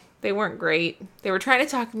dry. They weren't great. They were trying to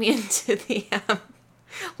talk me into the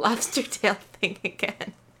lobster tail thing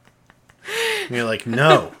again. And you're like,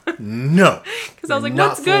 no. Because I was like,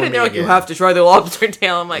 what's good? And they're like, you have to try the lobster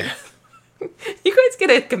tail. I'm like, you guys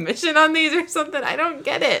get a commission on these or something? I don't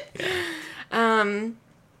get it. Yeah.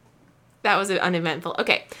 That was uneventful.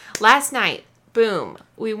 Okay. Last night, boom,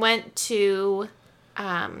 we went to...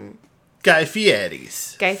 Guy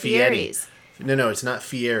Fieri's. Guy Fieri's. No, it's not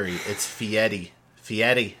Fieri. It's Fieri.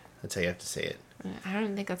 Fieri. That's how you have to say it. I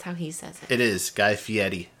don't think that's how he says it. It is. Guy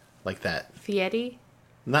Fieri. Like that. Fieri?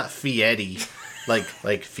 Not Fieri. like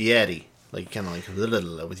Fieri. Like kind of like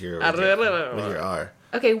with your R.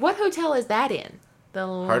 Okay, what hotel is that in? The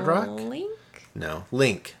Hard Rock? Link? No.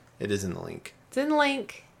 Link. It is in the Link. It's in the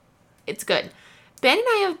Link. It's good. Ben and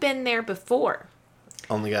I have been there before.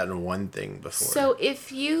 Only gotten one thing before. So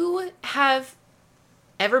if you have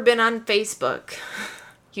ever been on Facebook,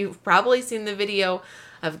 you've probably seen the video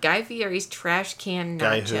of Guy Fieri's trash can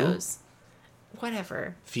nachos. Who?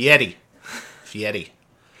 Whatever. Fieri.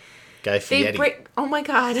 Guy Fieri. Oh my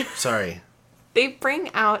God. Sorry. They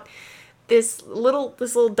bring out this little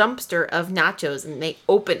dumpster of nachos, and they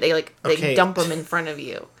dump them in front of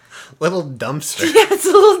you. Little dumpster. Yeah, it's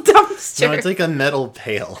a little dumpster. No, it's like a metal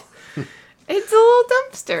pail. It's a little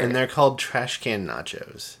dumpster. And they're called trash can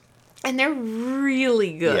nachos. And they're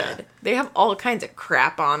really good. Yeah. They have all kinds of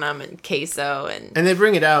crap on them and queso and... And they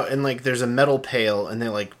bring it out and, like, there's a metal pail and they,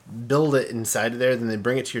 like, build it inside of there. Then they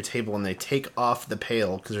bring it to your table and they take off the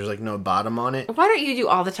pail because there's, like, no bottom on it. Why don't you do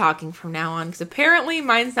all the talking from now on? Because apparently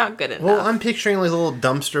mine's not good enough. Well, I'm picturing, like, a little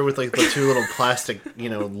dumpster with, like, the two little plastic,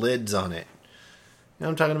 lids on it. You know what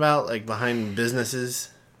I'm talking about? Like, behind businesses.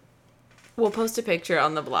 We'll post a picture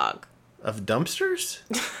on the blog. Of dumpsters?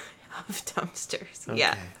 Of dumpsters, okay.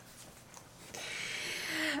 Yeah.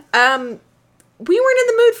 We weren't in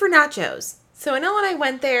the mood for nachos. So Anel and I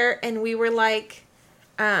went there and we were like,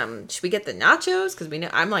 should we get the nachos? Because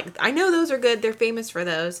I know those are good. They're famous for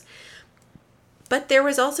those. But there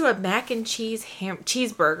was also a mac and cheese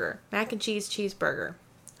cheeseburger. Mac and cheese cheeseburger.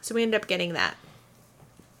 So we ended up getting that.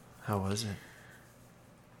 How was it?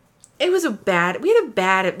 It was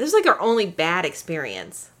this was like our only bad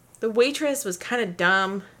experience. The waitress was kind of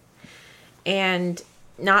dumb and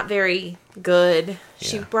not very good. Yeah.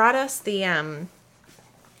 She brought us the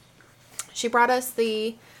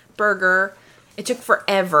burger. It took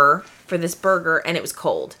forever for this burger and it was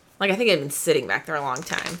cold. Like I think it had been sitting back there a long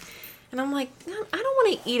time. And I'm like, I don't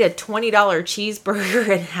want to eat a $20 cheeseburger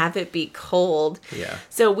and have it be cold. Yeah.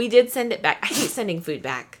 So we did send it back. I hate sending food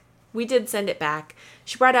back. We did send it back.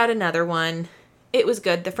 She brought out another one. It was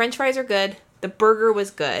good. The French fries are good. The burger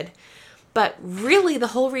was good. But really, the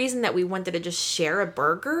whole reason that we wanted to just share a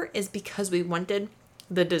burger is because we wanted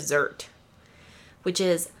the dessert, which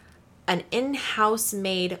is an in-house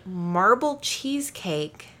made marble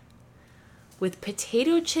cheesecake with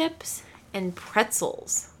potato chips and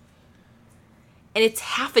pretzels. And it's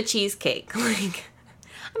half a cheesecake.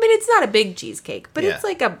 It's not a big cheesecake, but It's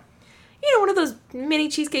like one of those mini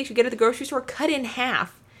cheesecakes you get at the grocery store cut in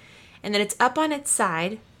half. And then it's up on its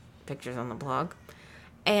side. Pictures on the blog.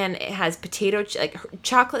 And it has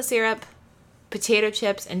chocolate syrup, potato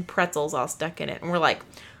chips, and pretzels all stuck in it. And we're like,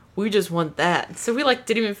 we just want that. So we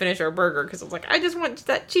didn't even finish our burger because I was like, I just want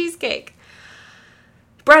that cheesecake.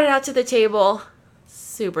 Brought it out to the table.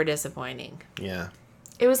 Super disappointing. Yeah.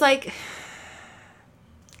 It was like,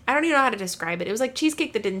 I don't even know how to describe it. It was like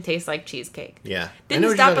cheesecake that didn't taste like cheesecake. Yeah.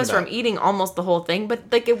 Didn't stop us from eating almost the whole thing, but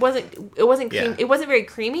it wasn't cream. It wasn't very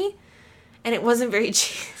creamy, and it wasn't very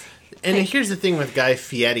cheesy. And here's the thing with Guy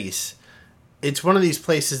Fieri's. It's one of these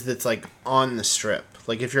places that's on the strip.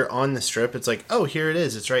 Like if you're on the strip, it's like, oh, here it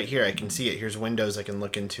is. It's right here. I can see it. Here's windows. I can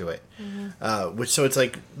look into it. Mm-hmm. So it's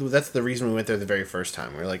like, that's the reason we went there the very first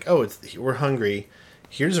time. We're like, oh, we're hungry.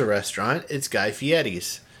 Here's a restaurant. It's Guy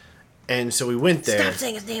Fieri's. And so we went there. Stop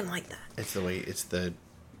saying his name like that. It's the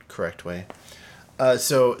correct way.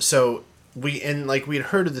 So we'd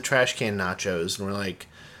heard of the trash can nachos, and we're like,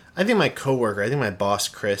 I think my boss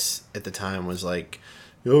Chris at the time was like,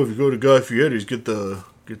 yo, if you go to Guy Fieri's, get the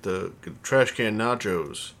trash can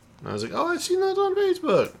nachos. And I was like, oh, I've seen those on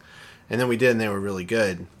Facebook. And then we did, and they were really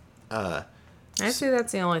good. I say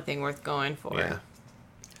that's the only thing worth going for. Yeah.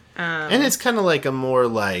 And it's kind of like a more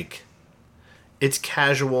it's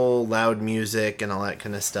casual, loud music and all that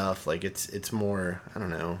kind of stuff. Like it's more, I don't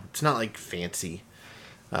know, it's not like fancy.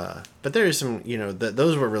 But there is some,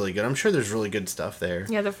 those were really good. I'm sure there's really good stuff there.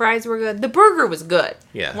 Yeah, the fries were good. The burger was good.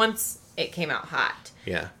 Yeah. Once it came out hot.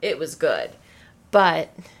 Yeah. It was good. But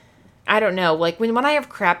I don't know. Like, when I have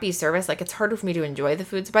crappy service, like, it's harder for me to enjoy the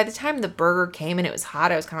food. So by the time the burger came and it was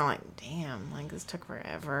hot, I was kind of like, damn, like, this took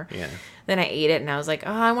forever. Yeah. Then I ate it and I was like,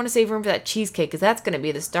 oh, I want to save room for that cheesecake because that's going to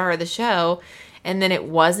be the star of the show. And then it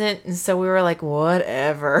wasn't. And so we were like,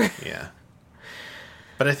 whatever. Yeah.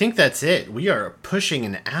 But I think that's it. We are pushing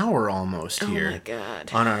an hour almost here. Oh, my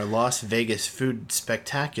God. On our Las Vegas food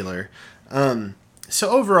spectacular. So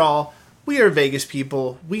overall, we are Vegas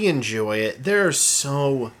people. We enjoy it. There are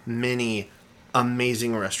so many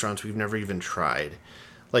amazing restaurants we've never even tried.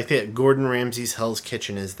 Like Gordon Ramsay's Hell's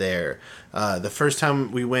Kitchen is there. The first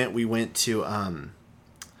time we went to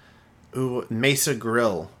Mesa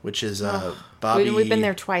Grill, which is Bobby. We've been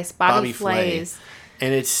there twice. Bobby Flay's.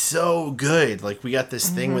 And it's so good. Like, we got this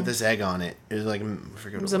thing with this egg on it. It was like, I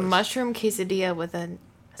forget what it was. A mushroom quesadilla with a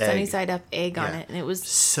sunny side up egg on it. And it was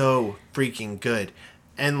so freaking good.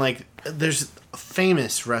 And, like, there's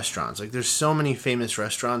famous restaurants. Like, there's so many famous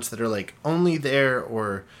restaurants that are, like, only there,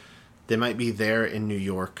 or they might be there in New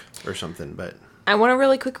York or something. But I want a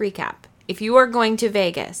really quick recap. If you are going to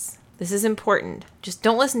Vegas, this is important. Just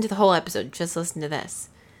don't listen to the whole episode. Just listen to this.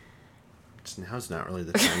 Now's not really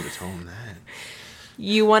the time to tell them that.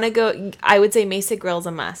 You want to go, I would say Mesa Grill's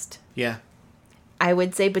a must. Yeah. I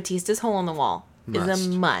would say Batista's Hole in the Wall is a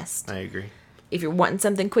must. I agree. If you're wanting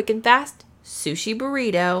something quick and fast, Sushi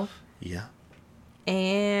Burrito. Yeah.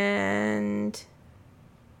 And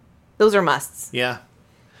those are musts. Yeah.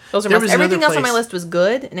 Those are musts. Everything else on my list was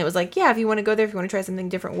good. And it was like, yeah, if you want to go there, if you want to try something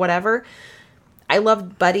different, whatever. I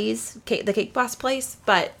loved Buddy's, the Cake Boss place,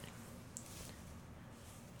 but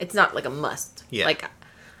it's not like a must. Yeah. Like,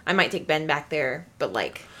 I might take Ben back there, but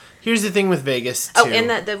like... Here's the thing with Vegas, too. Oh, and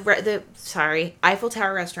the Eiffel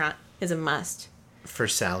Tower restaurant is a must. For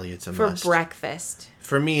Sally, it's a must. For breakfast.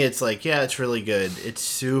 For me, it's like, yeah, it's really good. It's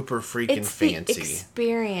super freaking fancy. It's the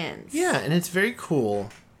experience. Yeah, and it's very cool.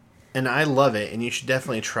 And I love it, and you should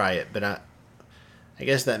definitely try it. But I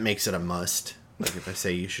guess that makes it a must. Like, if I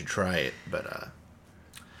say you should try it. But,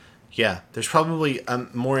 yeah, there's probably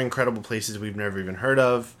more incredible places we've never even heard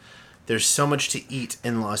of. There's so much to eat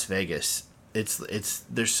in Las Vegas.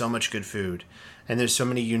 There's so much good food. And there's so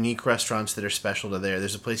many unique restaurants that are special to there.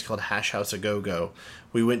 There's a place called Hash House A Go-Go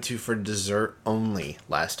we went to for dessert only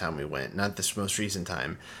last time we went, not this most recent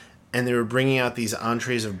time. And they were bringing out these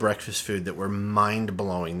entrees of breakfast food that were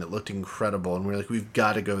mind-blowing, that looked incredible. And we were like, we've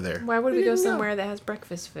got to go there. Why would we go somewhere that has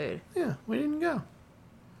breakfast food? Yeah, we didn't go.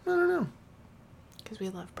 I don't know. Because we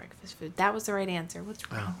love breakfast food. That was the right answer.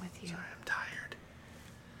 What's wrong with you? Sorry, I'm tired.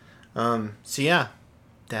 So yeah,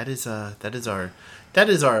 that is our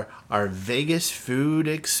Vegas food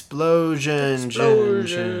explosion.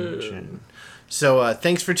 So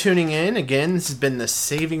thanks for tuning in. Again, this has been the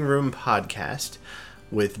Saving Room Podcast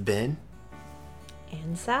with Ben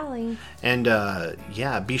and Sally. And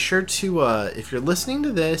yeah, be sure to if you're listening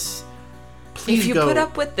to this, please go. If you put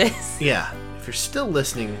up with this, yeah. If you're still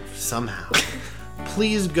listening somehow,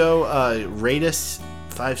 please go rate us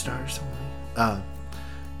 5 stars.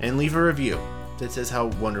 And leave a review that says how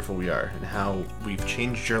wonderful we are and how we've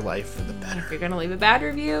changed your life for the better. If you're going to leave a bad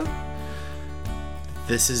review.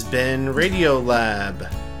 This has been Radio Lab.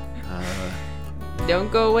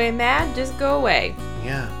 Don't go away mad, just go away.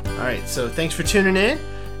 Yeah. All right. So thanks for tuning in,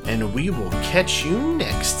 and we will catch you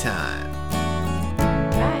next time.